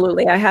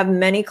 Absolutely. I have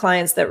many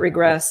clients that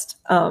regressed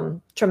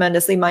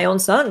tremendously. My own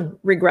son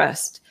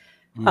regressed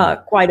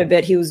quite a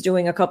bit. He was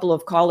doing a couple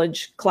of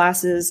college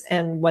classes,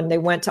 and when they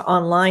went to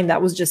online,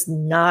 that was just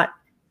not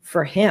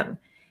for him.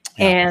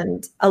 Yeah.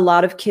 And a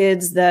lot of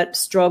kids that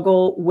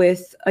struggle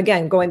with,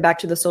 again, going back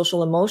to the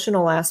social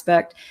emotional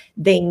aspect,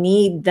 they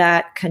need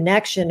that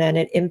connection, and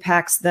it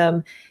impacts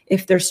them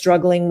if they're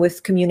struggling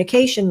with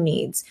communication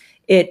needs.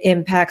 It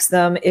impacts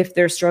them if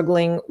they're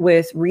struggling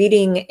with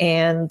reading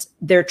and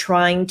they're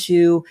trying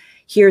to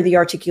hear the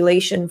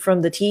articulation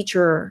from the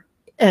teacher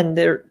and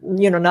they're,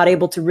 not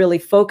able to really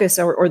focus,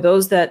 or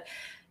those that,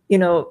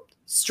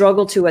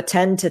 struggle to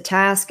attend to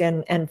task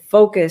and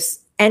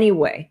focus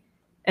anyway,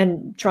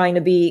 and trying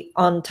to be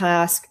on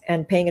task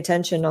and paying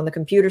attention on the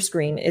computer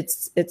screen.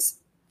 It's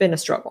been a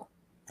struggle.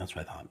 That's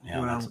what I thought.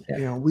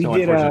 Yeah.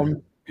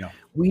 Well,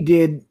 we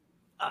did,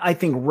 I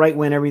think right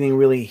when everything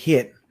really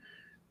hit,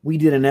 we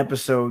did an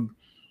episode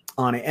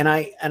on it. And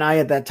I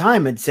at that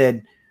time had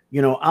said,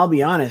 I'll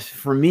be honest,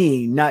 for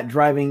me, not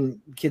driving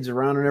kids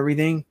around and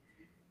everything,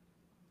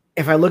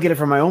 if I look at it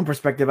from my own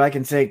perspective, I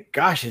can say,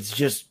 gosh, it's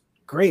just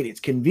great. It's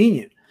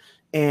convenient.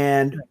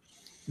 And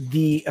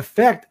the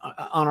effect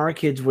on our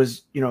kids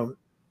was,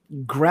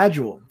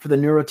 gradual for the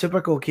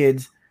neurotypical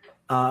kids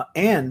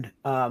and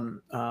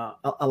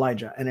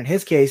Elijah. And in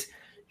his case,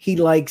 he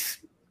likes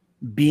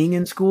being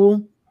in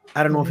school.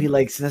 I don't know if he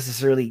likes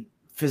necessarily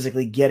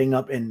physically getting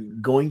up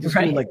and going to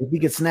school. Right. Like if he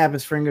could snap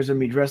his fingers and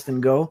be dressed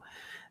and go,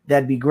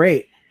 that'd be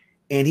great.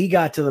 And he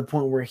got to the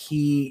point where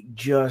he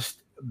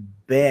just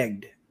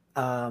begged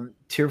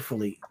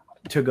tearfully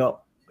to go,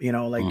 and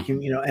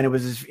it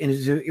was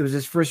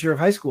his first year of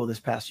high school this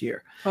past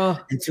year.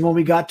 And so when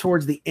we got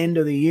towards the end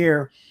of the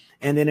year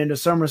and then into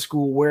summer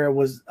school where it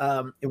was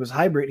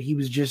hybrid, he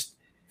was just,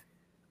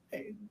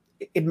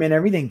 it meant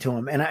everything to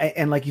him.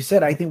 And like you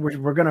said, I think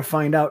we're going to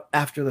find out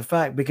after the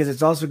fact, because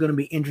it's also going to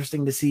be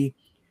interesting to see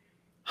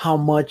how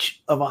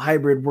much of a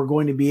hybrid we're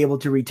going to be able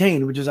to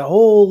retain, which is a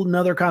whole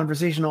nother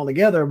conversation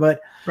altogether. But,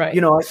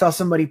 I saw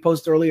somebody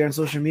post earlier on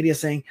social media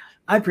saying,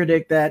 I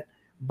predict that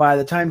by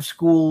the time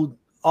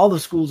all the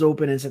schools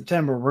open in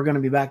September, we're going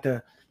to be back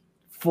to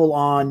full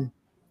on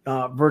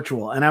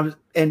virtual. And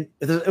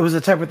it was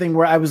the type of thing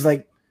where I was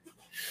like,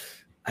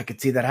 I could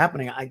see that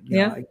happening.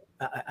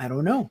 I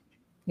don't know.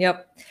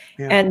 Yep.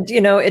 Yeah. And,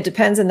 it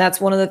depends. And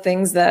that's one of the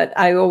things that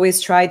I always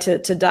try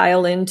to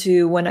dial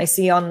into when I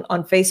see on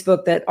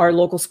Facebook that our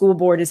local school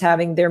board is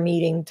having their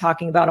meeting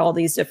talking about all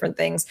these different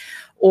things,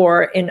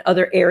 or in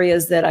other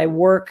areas that I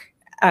work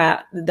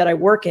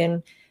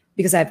in,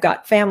 because I've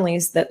got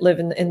families that live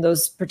in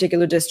those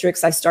particular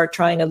districts. I start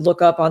trying to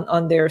look up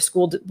on their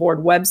school board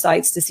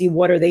websites to see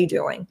what are they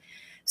doing,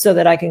 so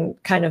that I can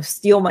kind of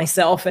steel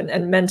myself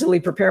and mentally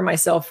prepare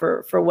myself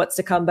for what's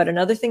to come. But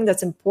another thing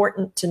that's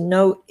important to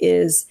note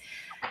is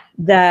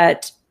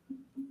that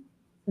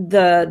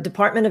the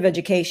Department of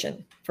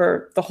Education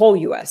for the whole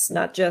U.S.,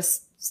 not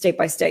just state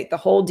by state, the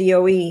whole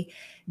DOE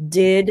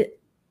did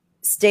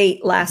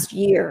state last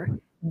year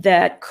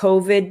that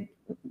COVID,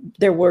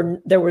 there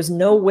was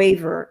no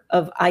waiver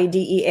of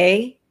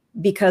IDEA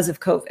because of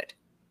COVID.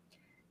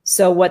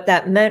 So what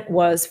that meant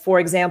was, for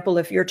example,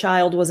 if your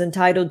child was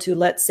entitled to,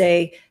 let's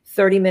say,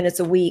 30 minutes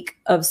a week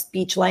of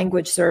speech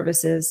language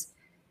services,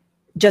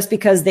 just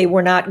because they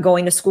were not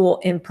going to school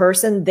in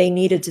person, they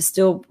needed to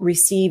still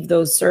receive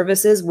those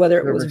services, whether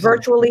it was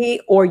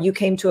virtually or you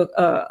came to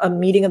a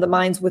meeting of the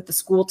minds with the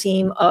school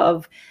team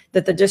of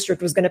that the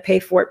district was going to pay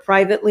for it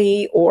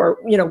privately, or,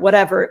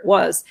 whatever it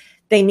was.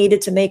 They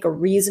needed to make a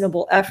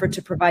reasonable effort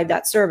to provide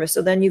that service.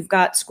 So then you've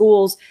got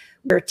schools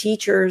where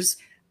teachers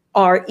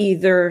are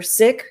either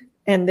sick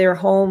and they're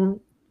home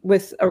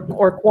with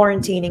or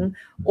quarantining,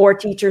 or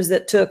teachers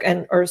that took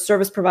or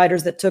service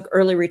providers that took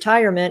early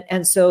retirement,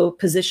 and so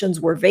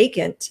positions were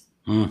vacant.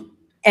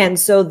 And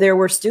so there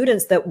were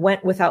students that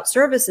went without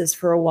services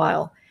for a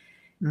while.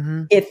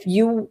 If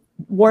you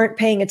weren't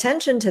paying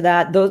attention to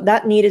that,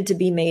 that needed to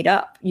be made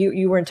up.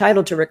 You were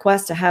entitled to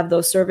request to have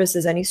those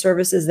services, any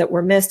services that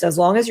were missed, as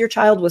long as your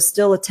child was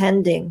still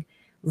attending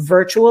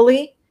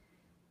virtually.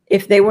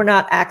 If they were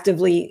not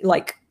actively,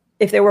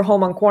 if they were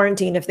home on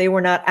quarantine, if they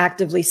were not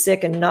actively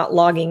sick and not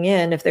logging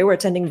in, if they were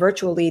attending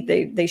virtually,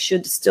 they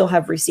should still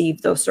have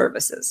received those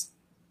services.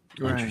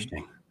 Right.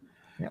 Interesting.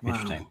 Yep.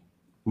 Interesting.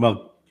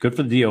 Well, good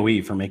for the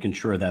DOE for making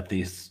sure that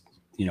these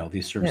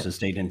services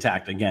stayed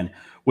intact. Again,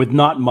 with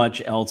not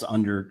much else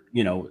under,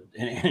 in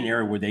an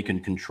area where they can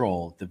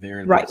control, at the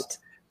very least,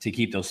 to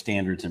keep those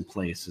standards in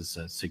place is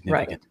a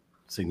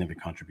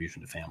significant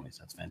contribution to families.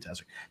 That's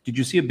fantastic. Did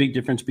you see a big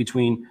difference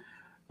between,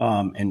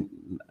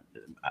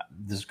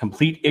 this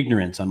complete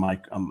ignorance on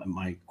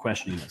my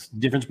questioning this,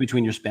 difference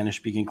between your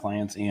Spanish-speaking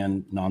clients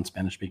and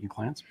non-Spanish-speaking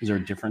clients? Is there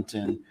a difference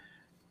in?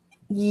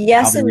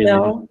 Yes and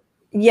no.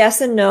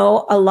 Yes and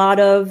no. A lot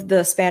of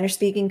the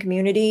Spanish-speaking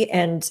community,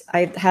 and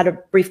I had a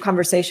brief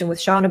conversation with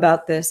Sean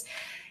about this,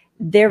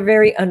 they're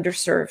very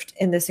underserved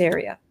in this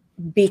area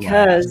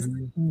because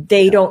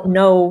they don't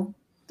know.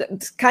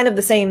 It's kind of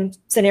the same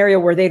scenario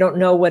where they don't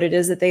know what it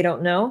is that they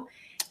don't know,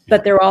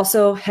 but they're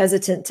also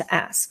hesitant to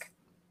ask.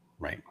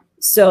 Right.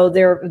 So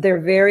they're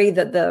very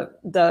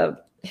the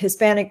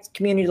Hispanic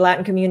community,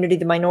 Latin community,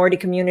 the minority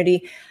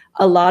community,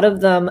 a lot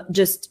of them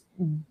just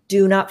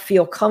do not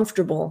feel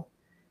comfortable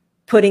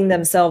putting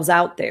themselves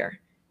out there.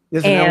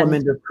 There's an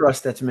element of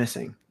trust that's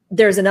missing.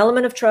 There's an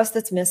element of trust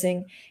that's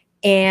missing.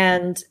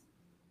 And,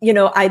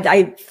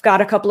 I've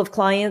got a couple of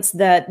clients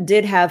that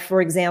did have,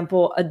 for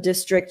example, a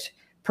district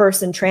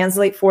person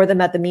translate for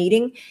them at the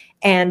meeting.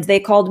 And they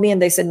called me and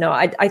they said, no,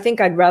 I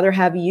think I'd rather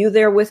have you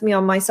there with me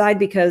on my side,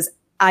 because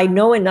I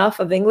know enough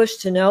of English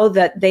to know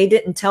that they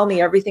didn't tell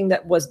me everything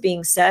that was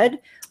being said,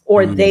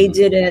 or they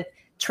didn't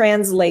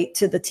translate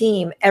to the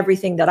team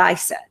everything that I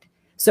said.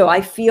 So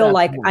I feel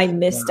like I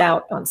missed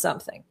out on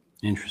something.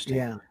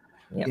 Interesting.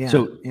 Yeah.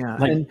 So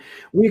and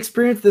we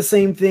experienced the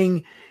same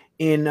thing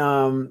in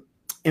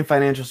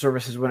financial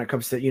services when it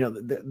comes to, you know,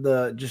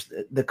 the just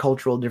the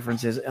cultural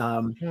differences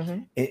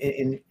and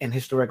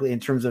historically, in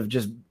terms of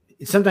just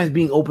sometimes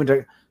being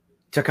open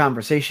to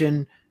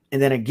conversation,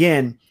 and then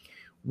again,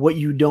 what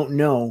you don't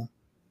know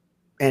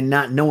and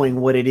not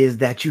knowing what it is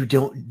that you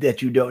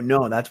don't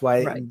know. That's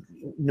why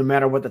no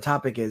matter what the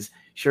topic is,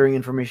 sharing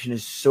information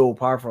is so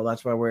powerful.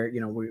 That's why we're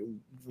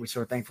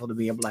so thankful to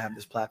be able to have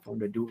this platform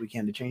to do what we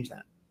can to change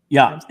that.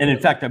 Yeah. Absolutely. And in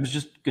fact, I was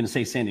just going to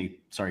say, Sandy,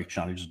 sorry,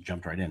 Sean, I just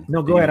jumped right in.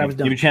 No, go ahead. I was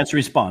done. Give you a chance to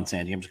respond,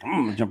 Sandy. I'm just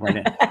going to jump right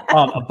in.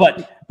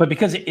 But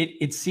because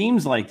it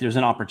seems like there's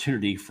an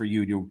opportunity for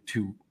you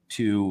to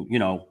you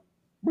know,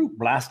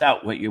 blast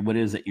out what it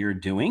is that you're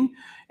doing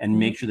and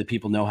make sure that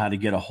people know how to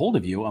get a hold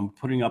of you. I'm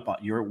putting up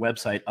your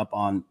website up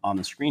on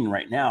the screen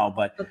right now,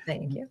 but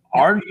thank you.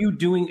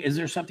 Is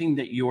there something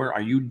that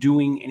are you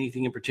doing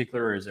anything in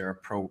particular, or is there a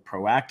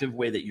proactive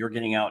way that you're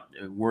getting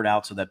word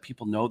out so that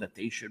people know that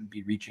they should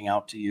be reaching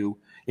out to you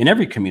in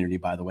every community,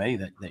 by the way,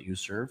 that you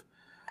serve?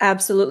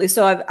 Absolutely.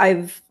 So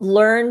I've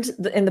learned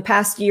in the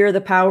past year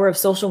the power of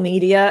social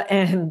media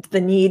and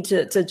the need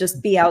to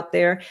just be out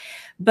there.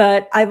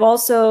 But I've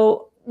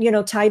also, you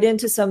know, tied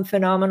into some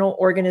phenomenal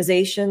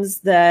organizations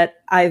that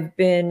I've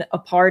been a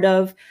part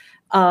of.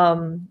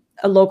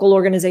 A local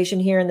organization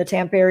here in the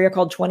Tampa area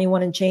called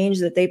 21 and Change,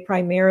 that they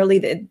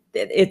primarily,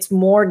 it's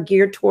more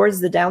geared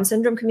towards the Down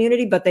syndrome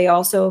community, but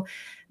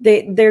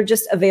they're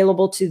just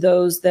available to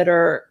those that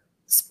are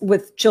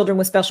with children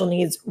with special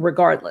needs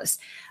regardless.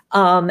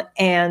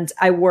 And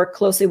I work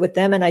closely with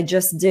them, and I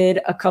just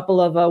did a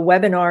couple of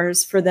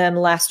webinars for them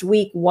last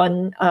week.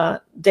 One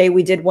day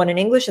we did one in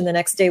English, and the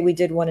next day we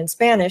did one in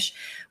Spanish,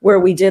 where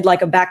we did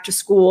like a back to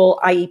school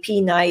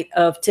IEP night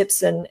of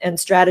tips and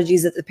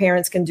strategies that the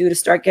parents can do to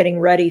start getting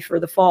ready for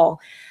the fall.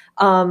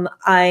 I'm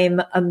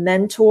a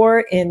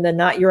mentor in the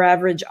Not Your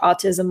Average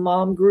Autism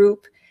Mom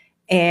group.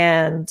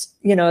 And,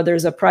 you know,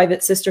 there's a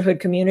private sisterhood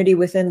community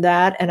within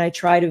that, and I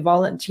try to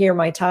volunteer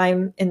my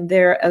time in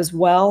there as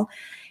well.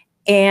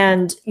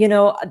 And, you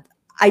know,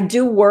 I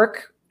do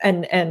work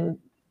and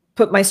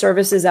put my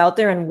services out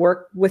there and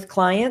work with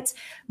clients,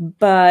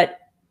 but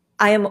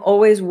I am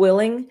always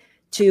willing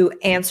to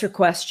answer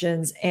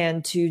questions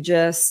and to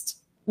just,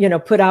 you know,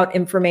 put out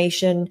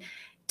information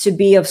to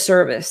be of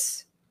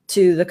service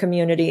to the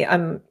community.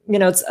 You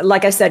know, it's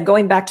like I said,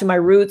 going back to my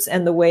roots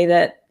and the way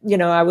that, you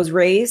know, I was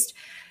raised.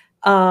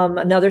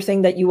 Another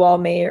thing that you all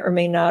may or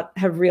may not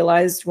have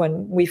realized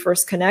when we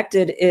first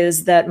connected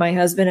is that my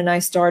husband and I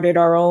started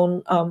our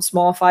own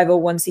small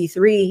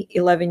 501c3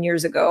 11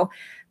 years ago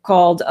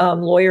called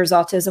Lawyers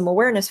Autism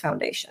Awareness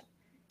Foundation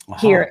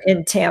here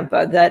in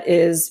Tampa. That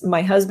is,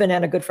 my husband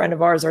and a good friend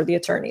of ours are the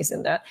attorneys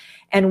in that.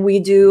 And we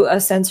do a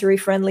sensory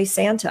friendly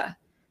Santa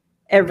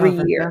every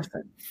year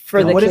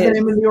for the kids. What is the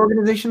name of the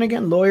organization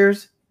again?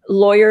 Lawyers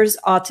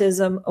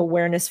Autism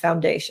Awareness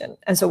Foundation.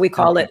 And so we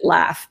call it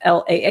LAAF,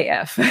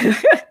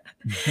 LAAF.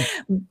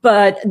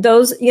 But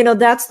those, you know,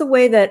 that's the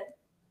way that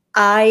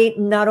I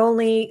not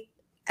only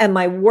am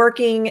I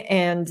working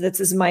and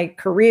this is my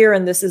career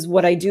and this is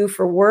what I do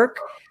for work,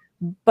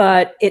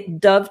 but it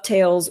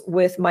dovetails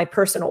with my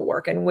personal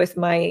work and with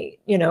my,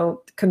 you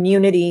know,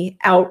 community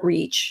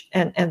outreach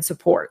and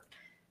support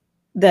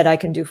that I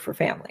can do for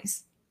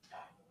families.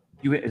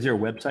 Is there a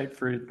website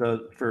for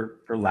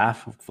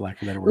LAAF, for lack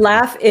of a better word?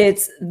 LAAF,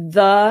 it's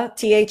the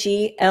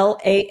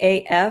THELAAF.org.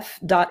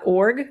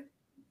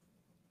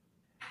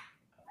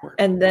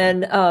 And then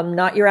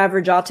Not Your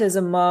Average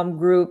Autism Mom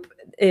group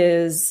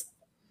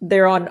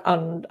they're on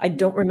I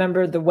don't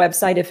remember the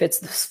website if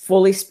it's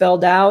fully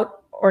spelled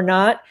out or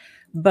not,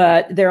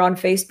 but they're on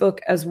Facebook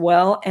as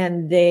well.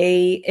 And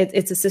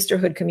it's a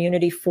sisterhood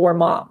community for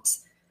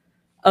moms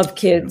of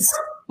kids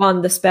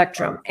on the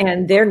spectrum.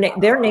 And they're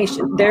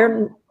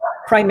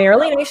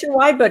primarily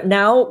nationwide, but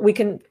now we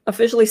can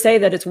officially say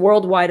that it's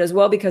worldwide as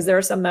well, because there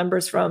are some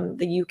members from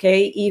the UK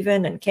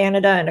even, and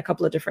Canada, and a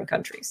couple of different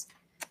countries.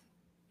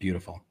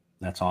 Beautiful.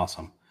 That's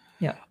awesome.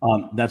 Yeah.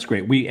 That's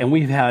great.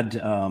 We've had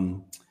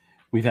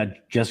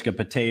Jessica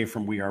Pate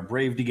from We Are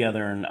Brave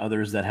together, and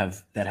others that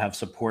have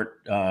support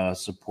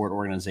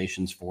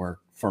organizations for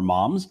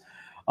moms.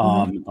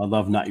 I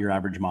love Not Your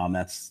Average Mom.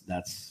 That's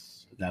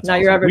Not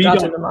awesome. Your average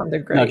autism mom. They're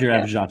great. Not your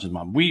average autism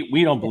mom.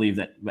 We don't believe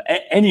that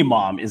any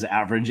mom is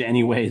average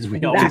anyways.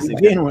 We always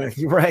think begin with,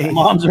 right.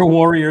 Moms are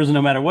warriors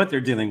no matter what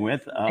they're dealing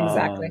with.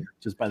 Exactly.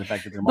 Just by the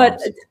fact that they're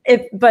moms.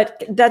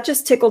 But that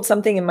just tickled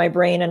something in my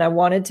brain, and I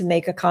wanted to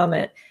make a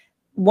comment.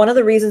 One of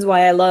the reasons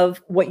why I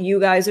love what you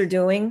guys are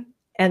doing,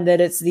 and that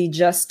it's the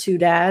Just Two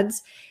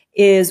Dads,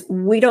 is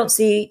we don't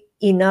see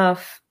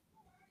enough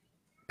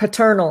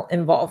paternal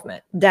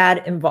involvement,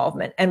 dad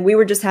involvement. And we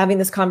were just having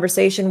this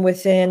conversation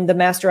within the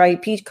Master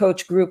IEP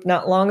Coach group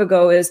not long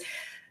ago, is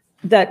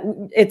that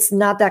it's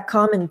not that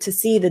common to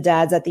see the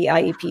dads at the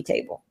IEP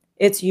table.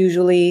 it's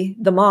usually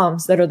the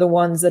moms that are the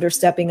ones that are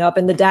stepping up.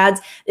 And the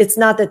dads, it's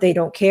not that they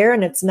don't care,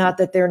 and it's not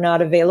that they're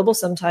not available.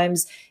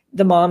 Sometimes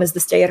the mom is the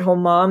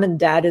stay-at-home mom and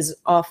dad is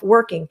off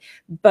working.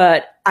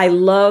 But I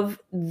love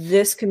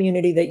this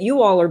community that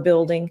you all are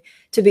building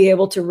to be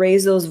able to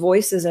raise those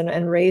voices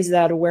and raise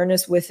that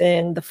awareness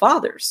within the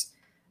fathers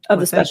of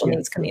the special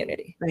needs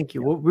community. Thank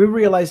you. Well, we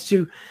realize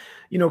too,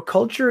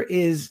 culture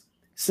is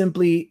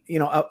simply,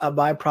 a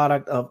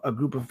byproduct of a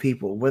group of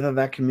people, whether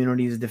that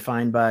community is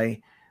defined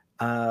by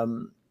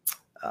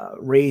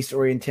race,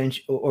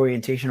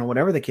 orientation, or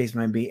whatever the case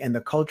might be. And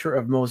the culture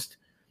of most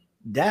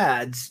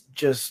dads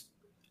just,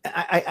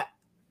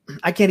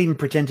 I can't even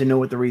pretend to know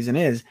what the reason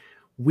is.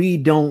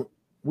 We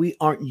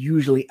aren't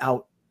usually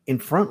out in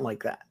front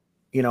like that,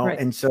 right.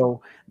 And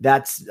so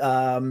that's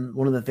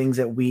one of the things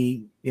that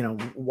we,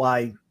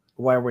 why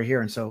we're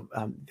here. And so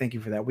thank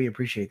you for that. We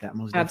appreciate that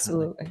most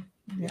absolutely. Definitely.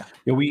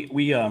 Yeah.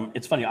 We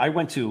it's funny. I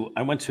went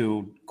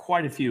to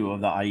quite a few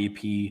of the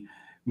IEP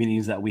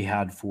meetings that we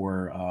had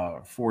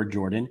for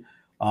Jordan.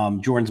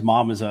 Jordan's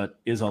mom is a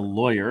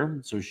lawyer,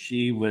 so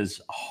she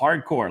was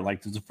hardcore.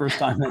 Like, it's the first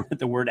time that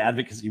the word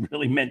advocacy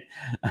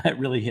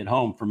really hit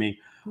home for me.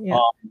 Yeah.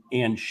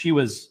 And she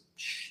was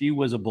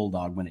a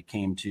bulldog when it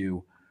came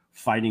to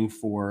fighting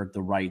for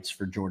the rights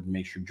for Jordan,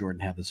 make sure Jordan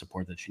had the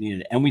support that she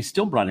needed. And we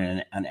still brought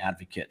in an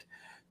advocate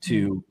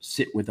to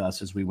sit with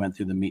us as we went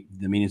through the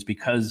meetings,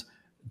 because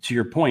to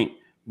your point,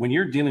 when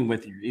you're dealing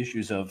with your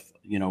issues of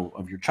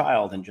your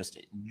child and just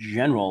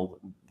general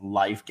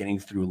life, getting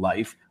through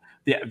life,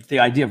 the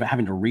idea of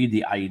having to read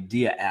the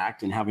IDEA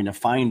Act and having to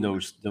find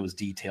those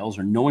details,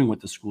 or knowing what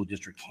the school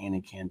district can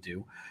and can't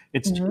do,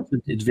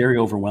 it's very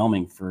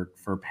overwhelming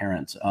for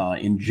parents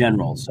in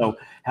general. So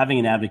having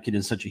an advocate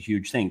is such a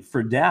huge thing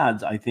for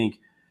dads. I think,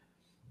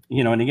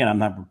 and again, I'm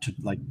not,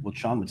 like what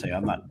Sean would say,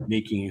 I'm not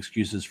making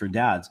excuses for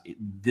dads.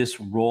 This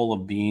role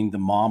of being the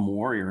mom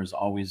warrior has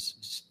always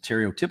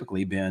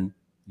stereotypically been,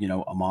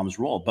 a mom's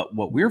role. But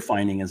what we're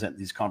finding is that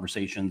these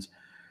conversations,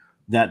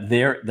 that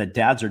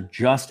dads are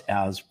just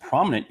as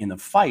prominent in the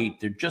fight.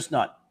 They're just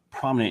not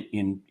prominent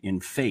in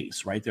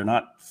face, right? They're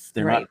not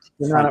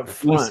up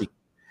front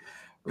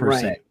per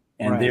se.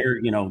 And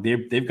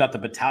they've got the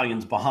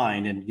battalions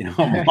behind,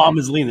 and mom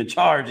is leading the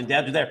charge and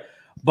dads are there.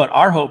 But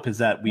our hope is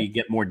that we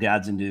get more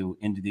dads into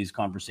these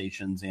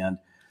conversations, and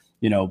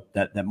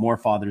that more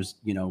fathers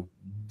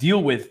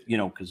deal with,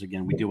 because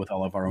again, we deal with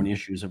all of our own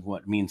issues of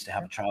what it means to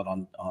have a child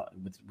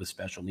with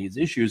special needs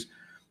issues.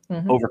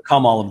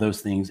 Overcome all of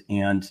those things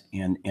and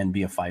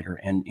be a fighter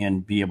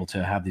and be able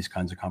to have these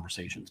kinds of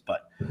conversations.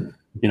 But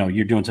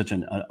you're doing such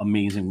an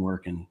amazing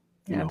work, and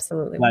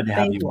absolutely glad to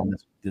have you on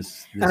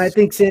this. And I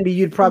think, Sandy,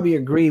 you'd probably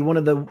agree, one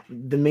of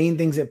the main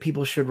things that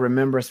people should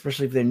remember,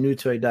 especially if they're new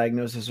to a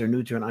diagnosis or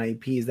new to an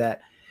IEP, is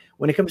that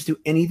when it comes to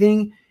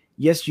anything,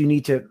 yes,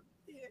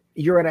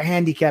 you're at a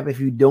handicap if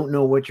you don't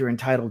know what you're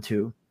entitled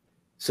to,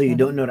 so you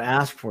don't know to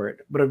ask for it.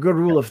 But a good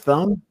rule of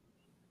thumb,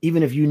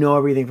 even if you know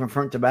everything from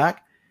front to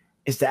back,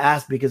 is to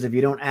ask, because if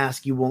you don't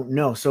ask, you won't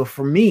know. So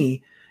for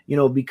me,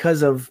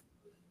 because of,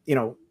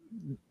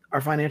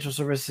 our financial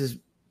services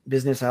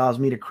business allows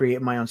me to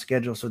create my own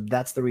schedule. So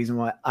that's the reason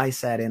why I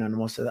sat in on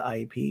most of the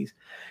IEPs.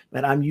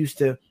 But I'm used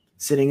to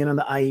sitting in on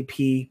the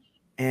IEP,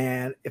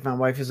 and if my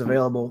wife is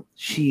available,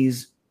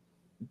 she's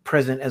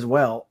present as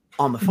well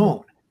on the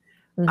phone.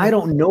 I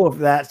don't know if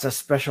that's a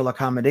special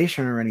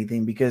accommodation or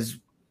anything, because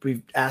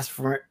we've asked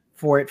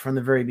for it from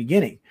the very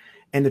beginning.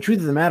 And the truth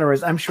of the matter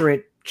is, I'm sure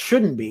it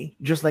shouldn't be,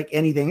 just like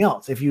anything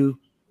else. If you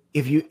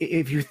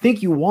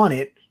think you want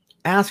it,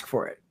 ask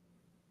for it.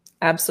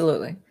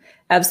 Absolutely.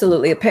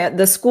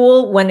 The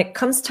school, when it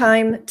comes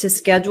time to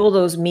schedule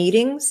those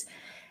meetings,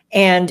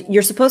 and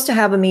you're supposed to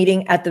have a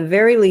meeting at the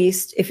very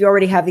least, if you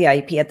already have the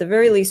IEP, at the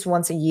very least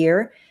once a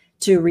year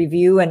to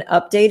review and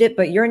update it,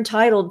 but you're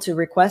entitled to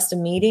request a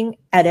meeting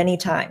at any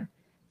time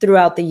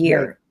throughout the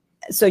year.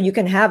 Right. So you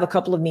can have a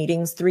couple of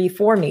meetings,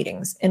 3-4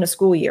 meetings in a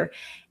school year.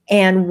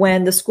 And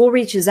when the school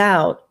reaches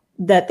out,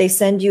 that they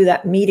send you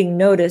that meeting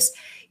notice,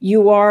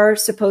 you are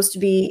supposed to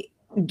be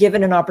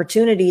given an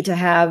opportunity to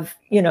have,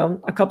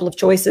 a couple of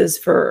choices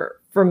for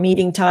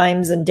meeting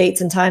times and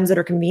dates and times that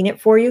are convenient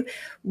for you,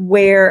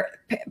 where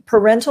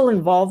parental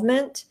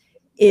involvement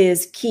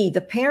is key.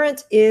 The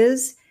parent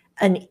is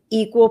an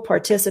equal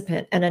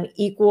participant and an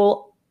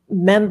equal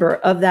member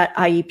of that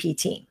IEP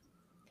team.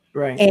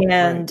 Right.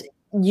 And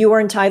you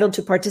are entitled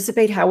to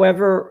participate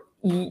however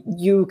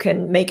you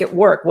can make it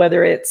work,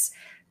 whether it's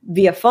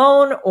via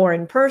phone or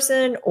in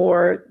person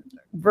or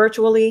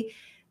virtually.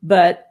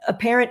 But a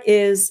parent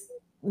is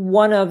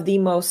one of the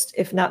most,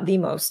 if not the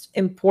most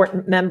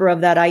important member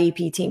of that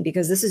IEP team,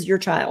 because this is your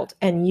child,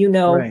 and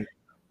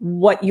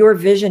what your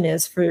vision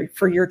is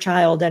for your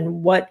child,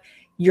 and what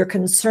your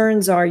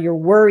concerns are, your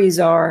worries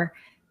are,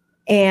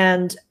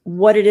 and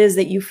what it is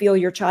that you feel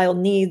your child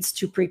needs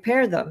to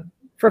prepare them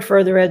for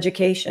further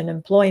education,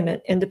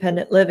 employment,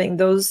 independent living.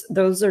 Those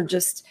are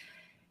just,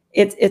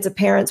 it's a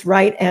parent's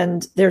right.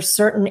 And there's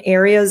certain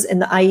areas in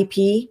the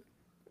IEP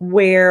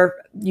where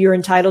you're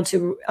entitled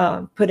to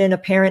put in a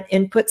parent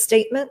input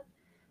statement.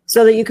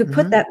 so that you could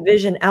put that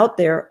vision out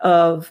there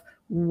of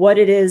what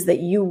it is that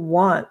you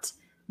want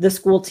the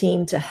school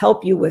team to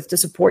help you with to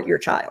support your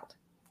child.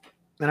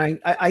 And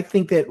I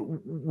think that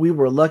we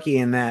were lucky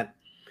in that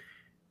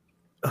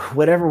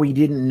whatever we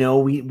didn't know,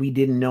 we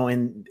didn't know,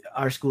 and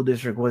our school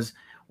district was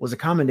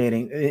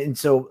accommodating. And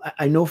so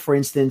I know, for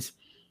instance,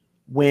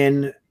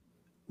 when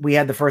we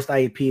had the first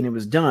IEP and it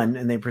was done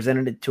and they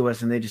presented it to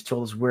us and they just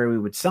told us where we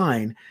would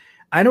sign,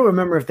 I don't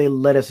remember if they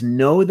let us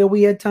know that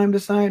we had time to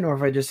sign or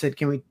if I just said,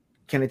 can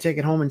I take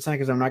it home and sign?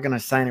 Because I'm not going to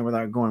sign it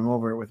without going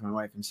over it with my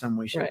wife in some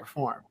way, shape, or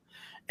form.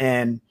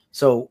 And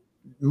so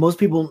most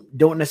people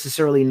don't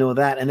necessarily know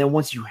that. And then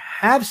once you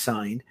have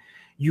signed,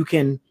 you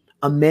can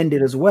amend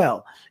it as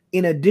well.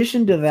 In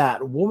addition to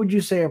that, what would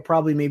you say are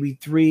probably maybe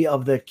 3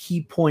 of the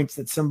key points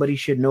that somebody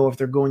should know if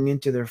they're going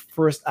into their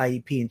first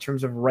IEP in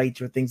terms of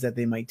rights or things that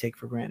they might take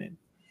for granted?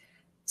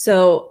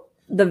 So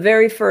the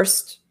very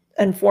first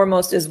and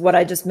foremost is what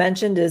I just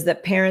mentioned, is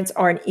that parents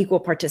are an equal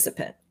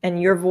participant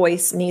and your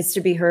voice needs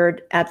to be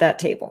heard at that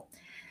table.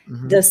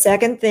 The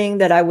second thing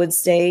that I would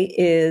say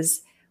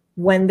is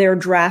when they're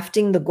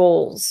drafting the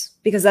goals,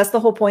 because that's the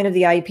whole point of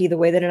the IEP. The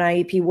way that an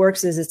IEP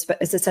works is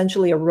it's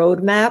essentially a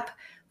roadmap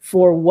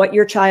for what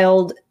your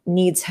child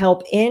needs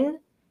help in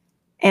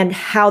and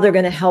how they're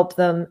going to help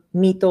them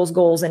meet those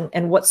goals,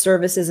 and what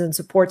services and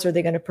supports are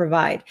they going to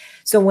provide.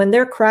 So when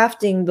they're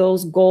crafting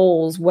those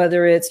goals,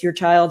 whether it's your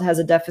child has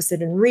a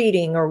deficit in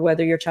reading or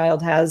whether your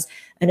child has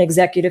an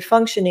executive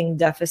functioning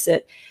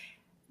deficit,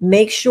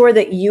 make sure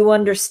that you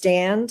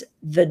understand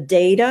the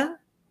data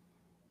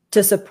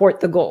to support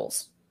the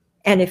goals.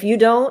 And if you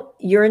don't,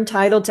 you're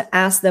entitled to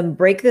ask them,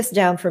 break this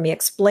down for me,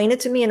 explain it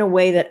to me in a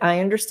way that I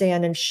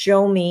understand, and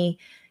show me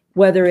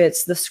whether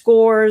it's the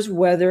scores,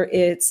 whether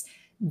it's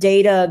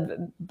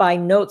data by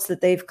notes that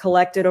they've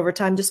collected over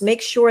time. Just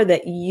make sure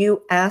that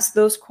you ask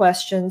those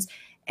questions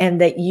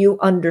and that you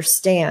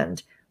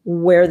understand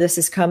where this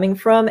is coming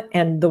from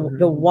and the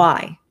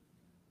why,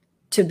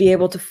 to be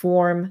able to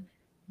form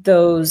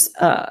those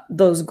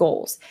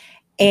goals.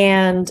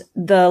 And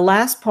the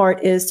last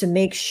part is to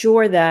make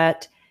sure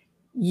that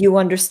you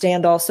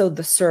understand also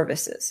the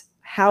services,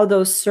 how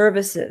those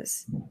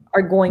services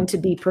are going to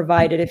be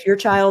provided. If your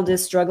child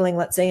is struggling,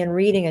 let's say in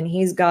reading, and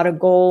he's got a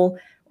goal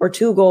or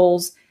 2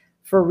 goals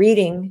for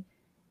reading,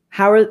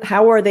 how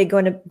are they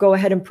going to go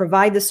ahead and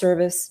provide the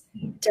service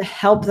to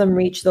help them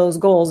reach those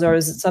goals? Or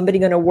is somebody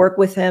going to work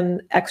with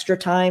him extra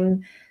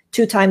time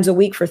 2 times a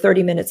week for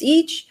 30 minutes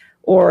each?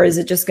 Or is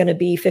it just going to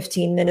be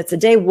 15 minutes a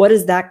day? What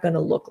is that going to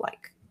look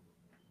like?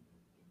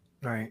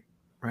 Right.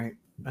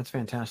 That's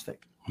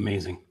fantastic.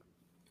 Amazing.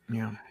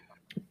 Yeah.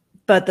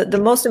 But the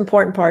most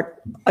important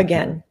part,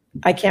 again,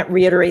 I can't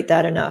reiterate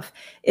that enough,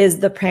 is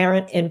the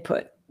parent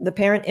input. The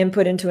parent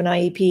input into an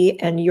IEP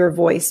and your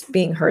voice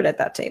being heard at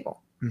that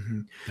table.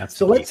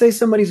 So let's say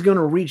somebody's going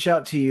to reach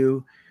out to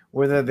you,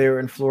 whether they're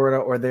in Florida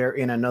or they're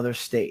in another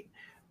state.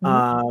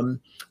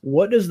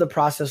 What does the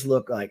process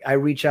look like? I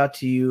reach out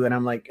to you and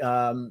I'm like,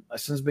 my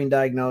son's been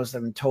diagnosed.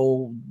 I'm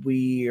told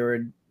we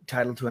are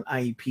entitled to an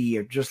IEP.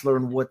 I've just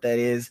learned what that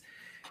is.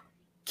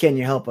 Can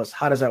you help us?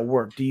 How does that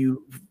work? Do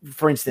you,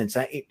 for instance,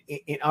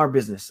 in our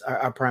business,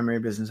 our primary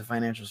business of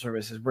financial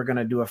services, we're going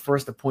to do a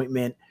first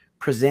appointment,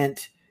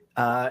 present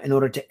in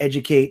order to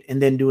educate,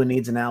 and then do a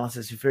needs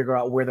analysis to figure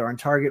out where they're on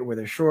target, where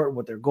they're short,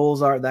 what their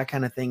goals are, that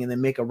kind of thing, and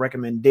then make a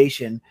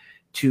recommendation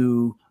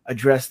to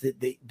address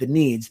the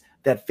needs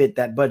that fit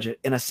that budget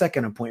in a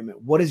second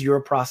appointment. What is your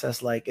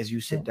process like as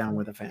you sit down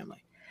with a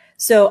family?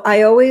 So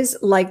I always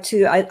like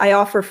to, I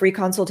offer free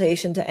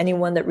consultation to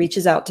anyone that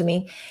reaches out to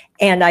me.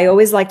 And I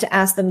always like to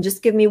ask them,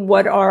 just give me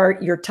what are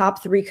your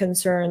top 3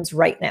 concerns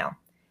right now?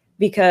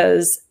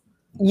 Because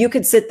you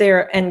could sit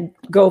there and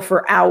go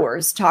for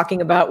hours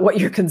talking about what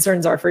your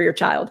concerns are for your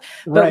child.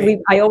 But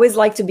I always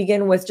like to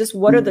begin with just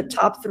what are the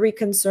top 3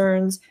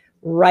 concerns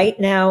right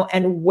now,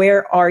 and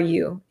where are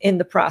you in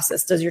the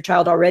process? Does your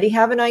child already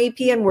have an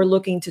IEP and we're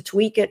looking to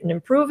tweak it and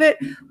improve it?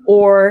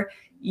 Or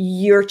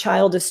your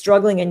child is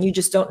struggling and you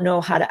just don't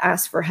know how to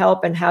ask for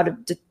help and how to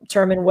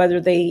determine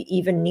whether they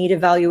even need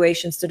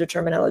evaluations to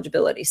determine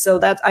eligibility. So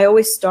that's, I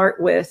always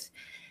start with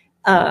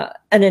an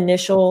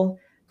initial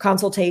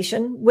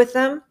consultation with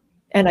them.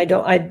 And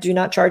I do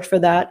not charge for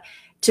that,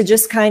 to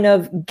just kind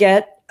of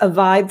get a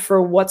vibe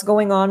for what's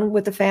going on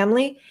with the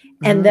family.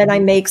 And then I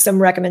make some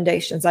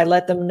recommendations. I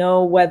let them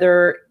know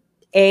whether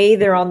A,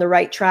 they're on the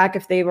right track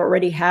if they've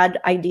already had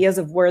ideas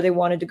of where they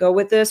wanted to go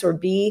with this, or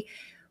B,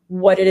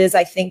 what it is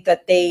I think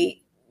that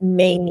they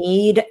may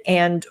need,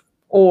 and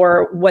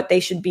or what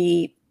they should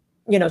be,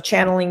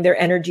 channeling their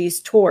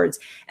energies towards.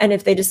 And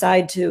if they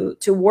decide to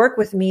work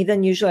with me,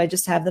 then usually I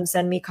just have them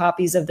send me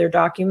copies of their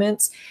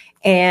documents,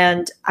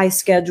 and I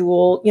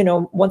schedule,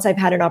 once I've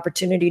had an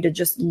opportunity to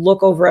just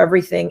look over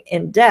everything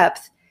in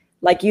depth,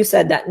 like you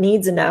said, that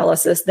needs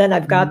analysis, then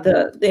I've got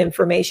the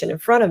information in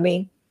front of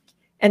me,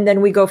 and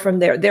then we go from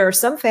there. There are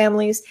some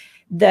families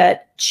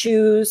that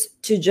choose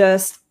to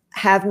just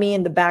have me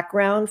in the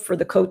background for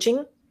the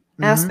coaching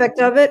aspect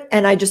of it.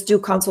 And I just do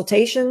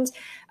consultations.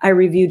 I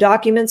review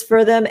documents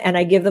for them, and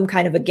I give them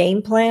kind of a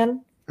game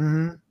plan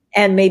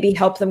and maybe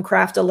help them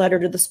craft a letter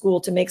to the school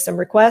to make some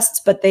requests,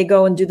 but they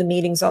go and do the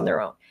meetings on their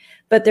own.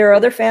 But there are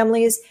other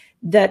families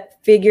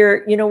that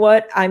figure, you know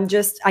what, I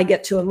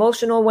get too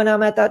emotional when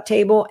I'm at that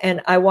table,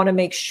 and I want to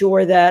make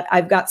sure that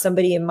I've got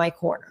somebody in my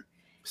corner.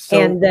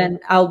 And then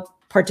I'll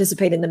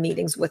participate in the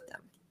meetings with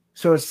them.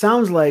 So it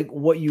sounds like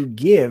what you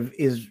give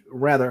is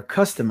rather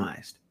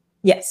customized.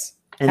 Yes,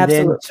 and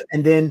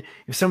absolutely. Then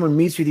if someone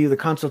meets with you, the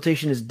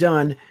consultation is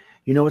done,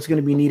 you know what's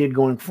going to be needed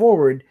going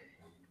forward.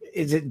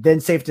 Is it then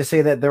safe to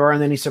say that there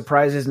aren't any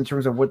surprises in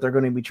terms of what they're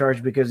going to be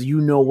charged, because you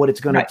know what it's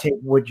going to take,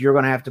 what you're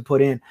going to have to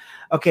put in?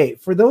 Okay,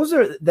 for those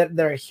that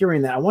are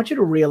hearing that, I want you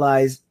to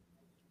realize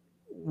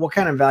what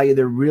kind of value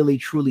there really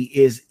truly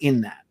is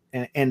in that.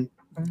 And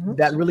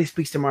that really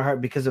speaks to my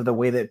heart because of the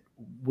way that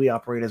we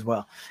operate as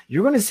well.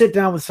 You're going to sit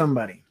down with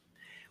somebody,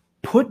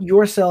 put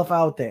yourself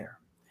out there,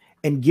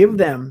 and give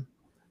them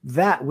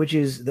that which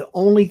is the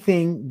only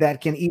thing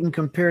that can even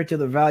compare to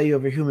the value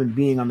of a human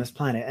being on this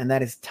planet, and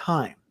that is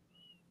time.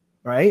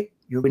 Right?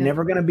 You're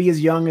never going to be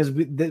as young as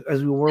we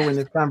were when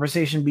this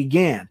conversation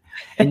began.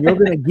 And you're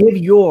going to give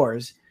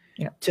yours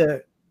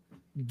to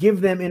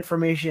give them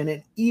information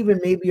and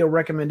even maybe a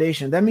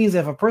recommendation. That means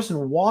if a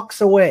person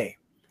walks away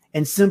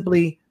and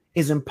simply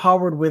is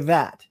empowered with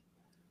that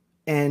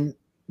and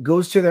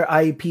goes to their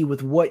IEP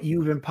with what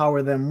you've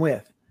empowered them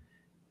with,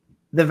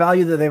 the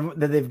value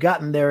that they've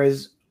gotten there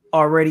is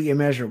already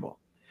immeasurable.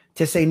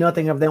 To say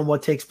nothing of then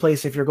what takes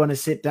place if you're going to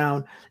sit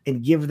down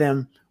and give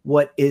them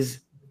what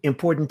is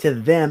important to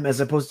them, as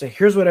opposed to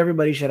here's what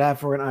everybody should have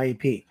for an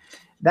IEP.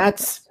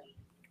 That's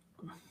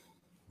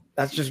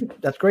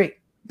great.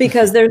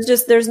 Because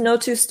there's no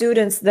two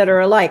students that are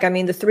alike. I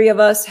mean, the three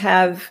of us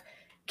have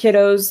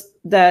kiddos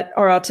that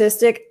are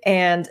autistic,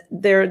 and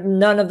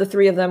none of the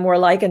three of them were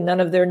alike, and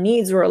none of their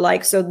needs were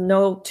alike. So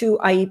no two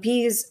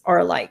IEPs are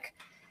alike.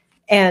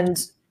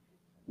 And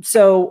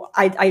so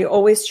I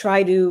always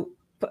try to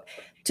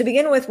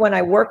begin with, when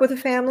I work with a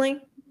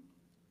family,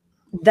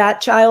 that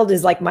child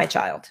is like my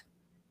child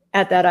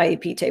at that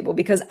IEP table,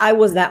 because I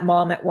was that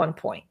mom at one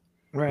point.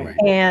 Right.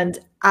 And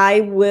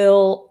I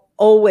will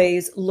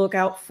always look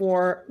out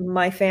for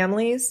my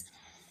families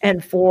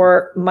and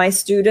for my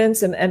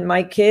students and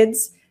my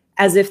kids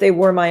as if they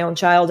were my own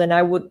child. And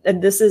I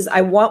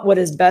want what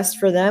is best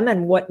for them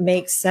and what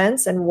makes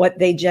sense and what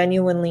they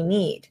genuinely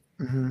need.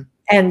 Mm-hmm.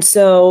 And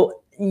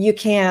so you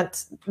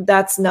can't,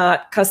 that's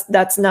not,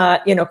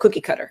 cookie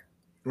cutter.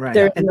 Right.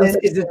 And then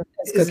is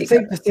it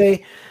safe to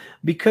say,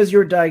 because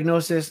your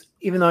diagnosis,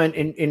 even though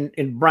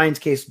in Brian's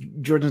case,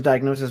 Jordan's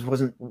diagnosis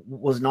wasn't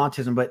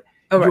autism, but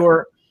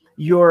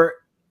your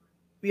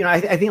I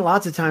think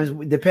lots of times,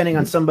 depending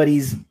on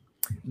somebody's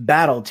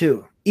battle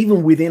too,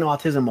 even within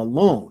autism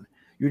alone,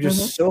 you're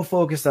just so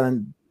focused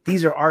on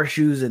these are our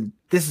shoes and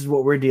this is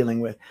what we're dealing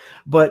with.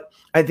 But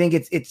I think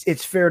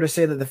it's fair to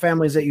say that the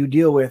families that you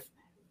deal with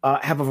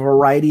have a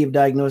variety of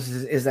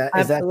diagnoses. Is that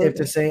safe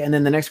to say? And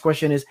then the next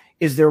question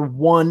is there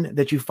one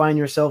that you find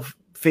yourself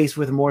faced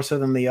with more so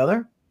than the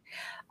other?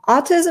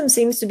 Autism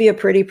seems to be a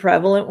pretty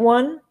prevalent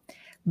one,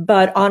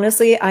 but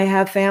honestly, I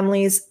have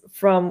families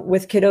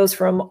with kiddos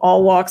from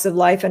all walks of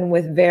life and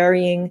with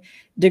varying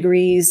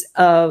degrees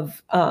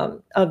of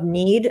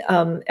need,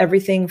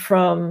 everything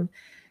from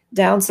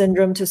Down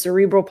syndrome to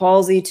cerebral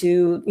palsy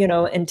to,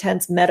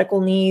 intense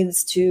medical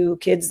needs, to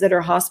kids that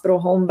are hospital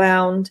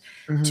homebound,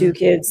 to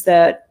kids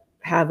that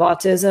have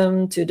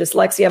autism, to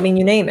dyslexia. I mean,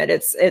 you name it.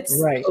 It's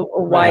right.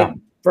 a wide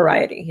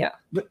variety. Yeah.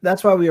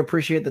 That's why we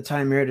appreciate the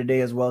time here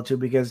today as well, too,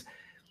 because,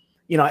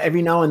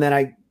 every now and then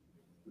I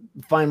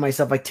find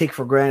myself, I take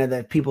for granted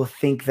that people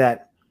think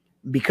that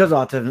because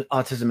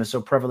autism is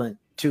so prevalent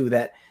too,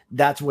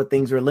 that's what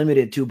things are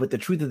limited to. But the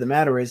truth of the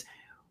matter is,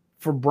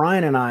 for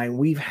Brian and I,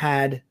 we've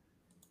had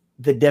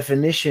the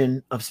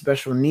definition of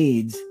special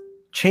needs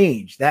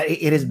change. That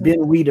it has been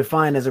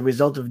redefined as a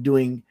result of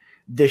doing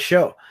this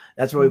show.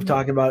 That's why we've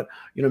talked about,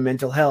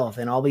 mental health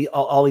and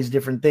all these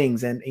different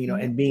things, and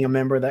and being a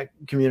member of that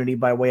community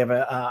by way of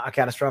a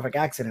catastrophic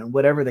accident,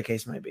 whatever the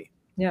case might be.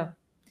 Yeah.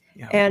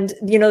 And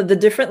the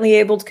differently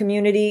abled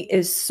community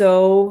is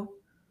so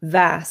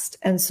vast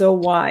and so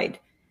wide,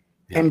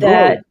 and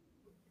growing.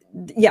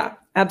 Yeah,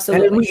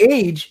 absolutely. And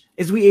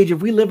as we age,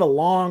 if we live a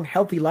long,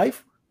 healthy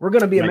life, we're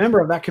going to be a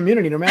member of that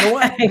community no matter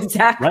what.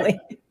 Exactly. Right.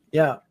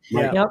 Yeah.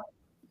 Yep.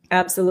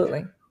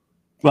 Absolutely.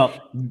 Well,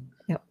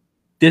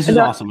 this is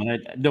awesome. I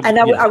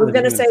was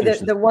going to say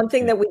that the one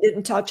thing that we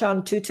didn't touch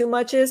on too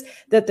much is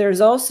that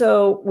there's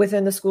also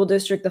within the school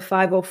district the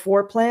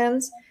 504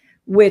 plans,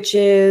 which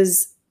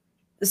is,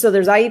 so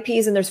there's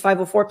IEPs and there's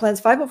 504 plans.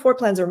 504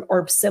 plans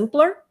are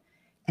simpler,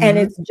 and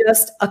it's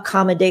just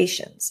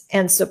accommodations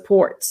and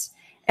supports.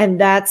 And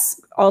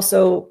that's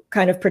also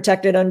kind of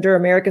protected under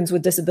Americans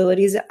with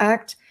Disabilities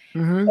Act.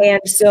 And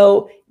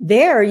so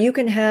there you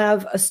can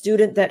have a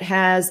student that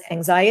has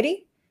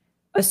anxiety,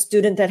 a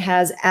student that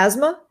has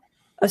asthma,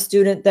 a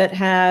student that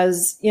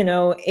has,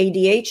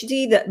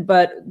 ADHD,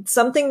 but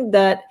something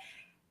that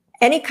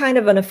any kind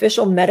of an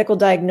official medical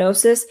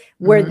diagnosis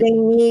where they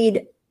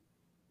need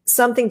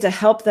something to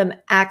help them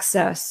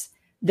access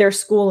their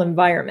school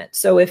environment.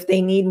 So if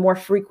they need more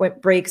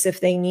frequent breaks, if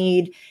they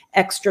need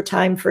extra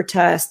time for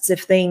tests,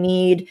 if they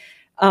need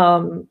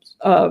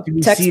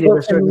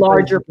textbooks in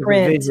larger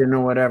print or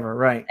whatever,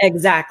 right?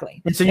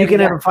 Exactly. And so you can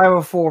have a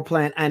 504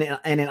 plan and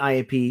an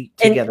IEP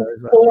together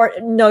as well. Or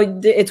no,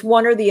 it's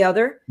one or the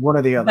other. One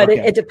or the other. But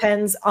it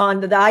depends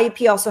on the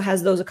IEP also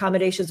has those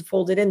accommodations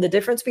folded in. The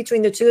difference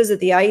between the two is that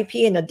the IEP,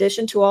 in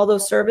addition to all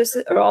those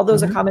services or all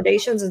those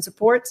accommodations and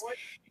supports,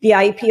 the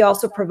IEP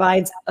also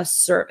provides a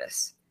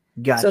service.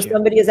 Gotcha. So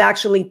somebody is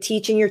actually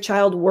teaching your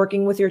child,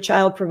 working with your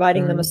child,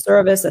 providing them a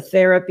service, a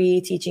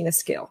therapy, teaching a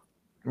skill.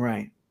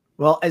 Right.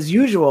 Well, as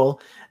usual,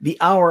 the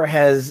hour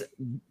has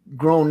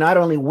grown not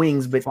only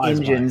wings, but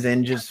engines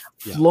and just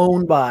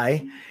flown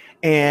by.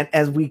 And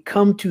as we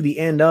come to the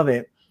end of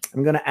it,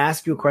 I'm going to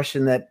ask you a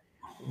question that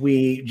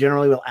we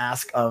generally will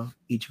ask of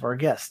each of our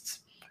guests,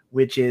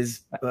 which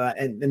is,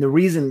 and the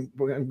reason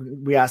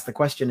we ask the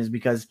question is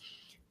because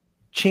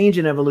change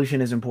and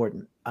evolution is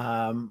important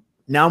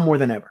now more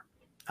than ever.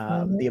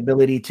 The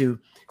ability to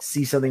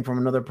see something from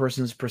another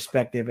person's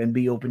perspective and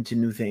be open to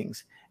new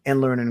things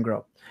and learn and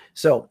grow.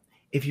 So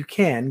if you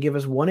can, give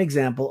us one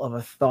example of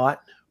a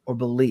thought or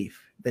belief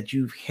that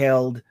you've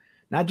held,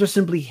 not just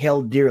simply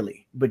held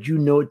dearly, but you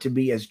know it to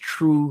be as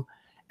true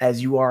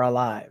as you are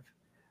alive,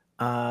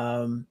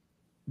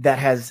 that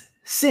has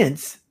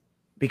since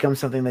become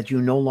something that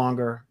you no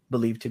longer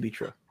believe to be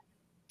true.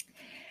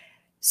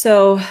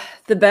 So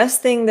the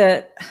best thing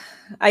that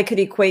I could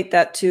equate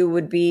that to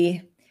would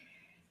be,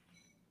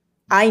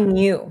 I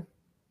knew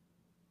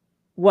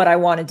what I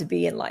wanted to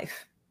be in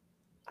life.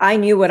 I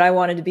knew what I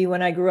wanted to be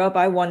when I grew up.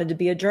 I wanted to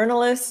be a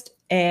journalist,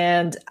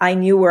 and I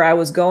knew where I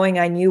was going.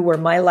 I knew where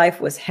my life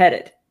was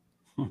headed.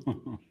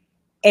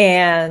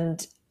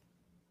 And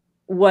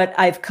what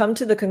I've come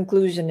to the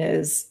conclusion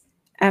is,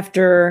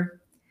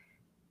 after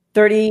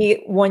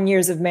 31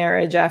 years of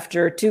marriage,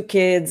 after 2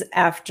 kids,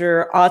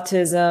 after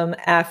autism,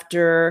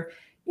 after,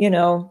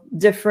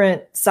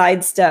 different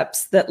side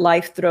steps that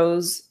life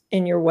throws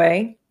in your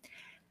way,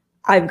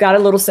 I've got a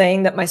little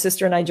saying that my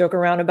sister and I joke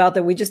around about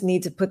that we just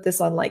need to put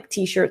this on like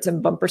t-shirts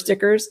and bumper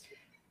stickers.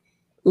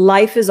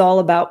 Life is all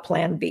about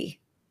plan B.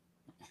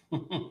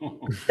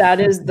 That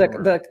is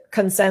the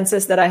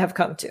consensus that I have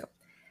come to.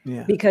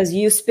 Yeah. Because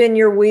you spin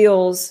your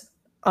wheels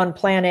on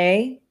plan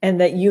A and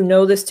that you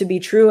know this to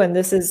be true and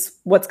this is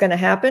what's going to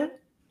happen.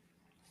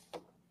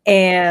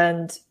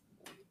 And,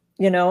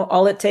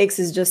 all it takes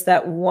is just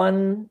that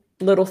one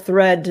little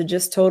thread to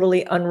just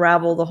totally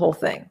unravel the whole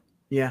thing.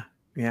 Yeah.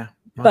 Yeah.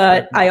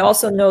 But I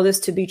also know this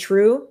to be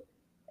true.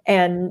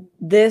 And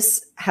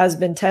this has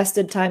been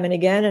tested time and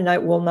again, and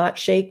it will not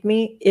shake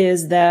me,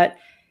 is that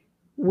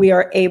we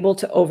are able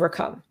to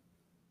overcome.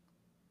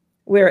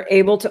 We're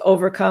able to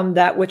overcome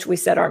that which we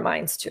set our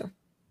minds to.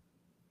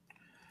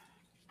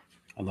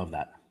 I love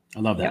that. I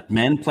love that. Yep.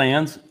 Men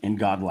plans and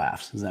God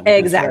laughs. Is that what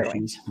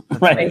exactly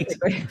right?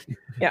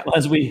 Yeah. Well,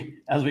 as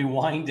we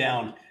wind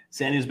down,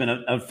 Sandy has been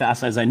a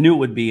fast, as I knew it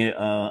would be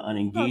an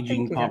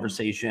engaging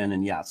conversation,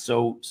 and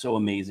so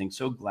amazing.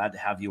 So glad to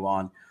have you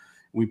on.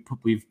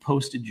 We've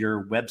posted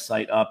your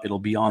website up. It'll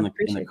be on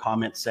in the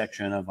comment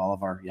section of all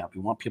of our. We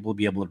want people to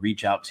be able to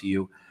reach out to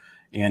you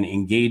and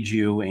engage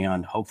you,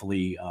 and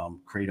hopefully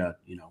create a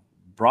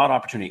broad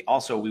opportunity.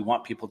 Also, we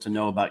want people to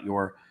know about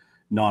your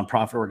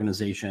nonprofit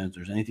organization. If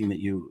there's anything that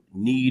you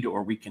need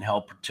or we can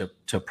help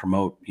to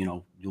promote,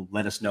 you'll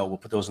let us know. We'll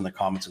put those in the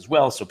comments as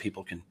well, so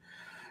people can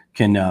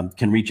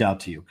reach out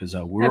to you, because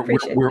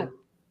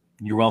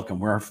you're welcome.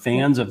 We're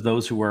fans of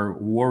those who are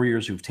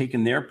warriors who've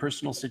taken their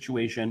personal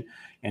situation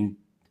and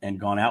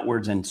gone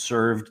outwards and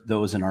served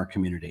those in our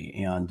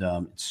community, and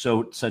it's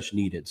such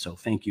needed. So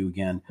thank you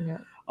again.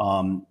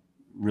 Yeah.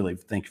 Really,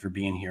 thank you for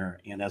being here.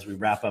 And as we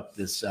wrap up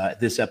this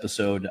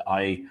episode,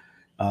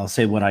 I'll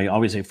say what I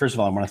always say. First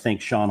of all, I want to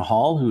thank Sean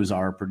Hall, who's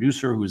our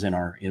producer, who's in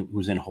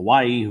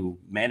Hawaii, who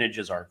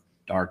manages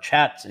our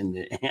chats and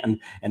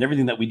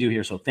everything that we do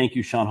here. So thank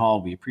you, Sean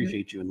Hall. We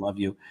appreciate you and love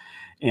you.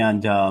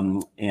 And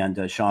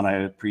Sean,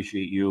 I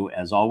appreciate you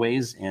as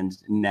always. And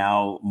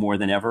now more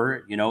than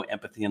ever,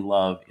 empathy and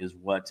love is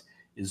what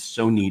is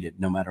so needed,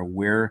 no matter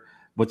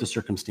what the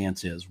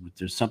circumstance is. If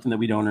there's something that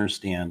we don't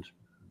understand,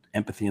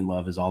 empathy and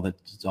love is all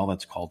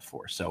that's called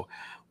for. So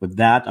with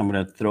that, I'm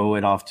going to throw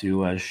it off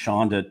to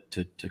Sean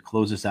to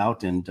close us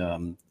out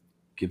and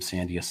give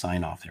Sandy a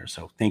sign off there.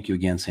 So thank you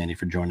again, Sandy,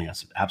 for joining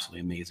us.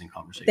 Absolutely amazing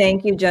conversation.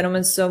 Thank you,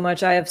 gentlemen, so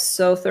much. I have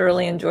so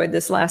thoroughly enjoyed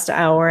this last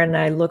hour, and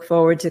I look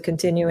forward to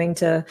continuing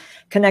to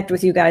connect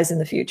with you guys in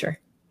the future.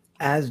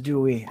 As do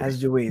we.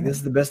 This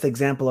is the best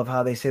example of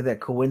how they say that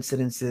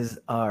coincidences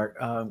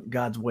are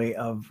God's way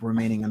of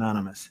remaining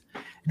anonymous.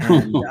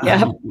 And,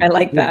 yeah, I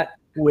like that.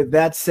 With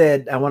that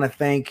said, I want to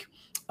thank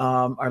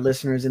our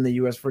listeners in the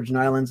U.S. Virgin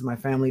Islands, my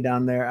family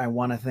down there. I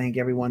want to thank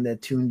everyone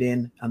that tuned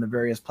in on the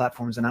various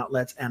platforms and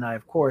outlets. And I,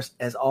 of course,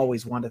 as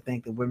always, want to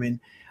thank the women,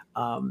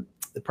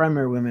 the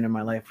primary women in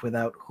my life,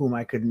 without whom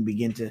I couldn't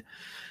begin to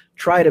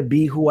try to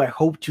be who I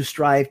hope to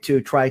strive to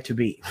try to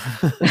be.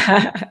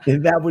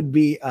 And that would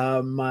be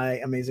my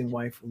amazing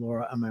wife,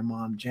 Laura, and my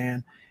mom,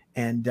 Jan.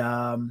 And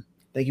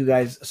Thank you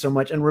guys so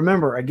much. And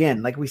remember,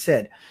 again, like we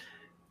said,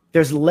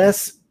 there's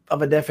less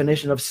of a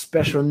definition of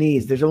special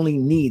needs. There's only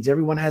needs.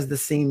 Everyone has the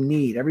same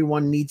need.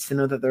 Everyone needs to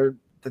know that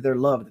they're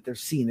loved, that they're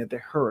seen, that they're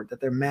heard, that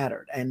they're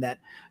mattered, and that,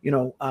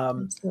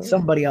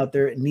 somebody out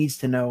there needs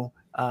to know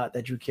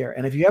that you care.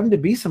 And if you happen to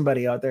be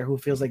somebody out there who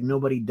feels like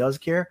nobody does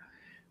care,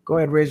 go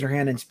ahead, raise your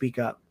hand and speak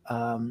up,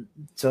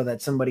 so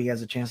that somebody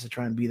has a chance to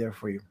try and be there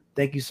for you.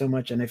 Thank you so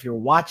much. And if you're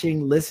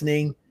watching,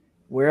 listening,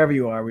 wherever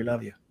you are, we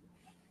love you.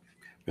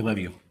 We love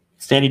you.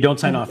 Sandy, don't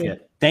sign off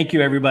yet. Thank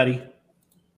you, everybody.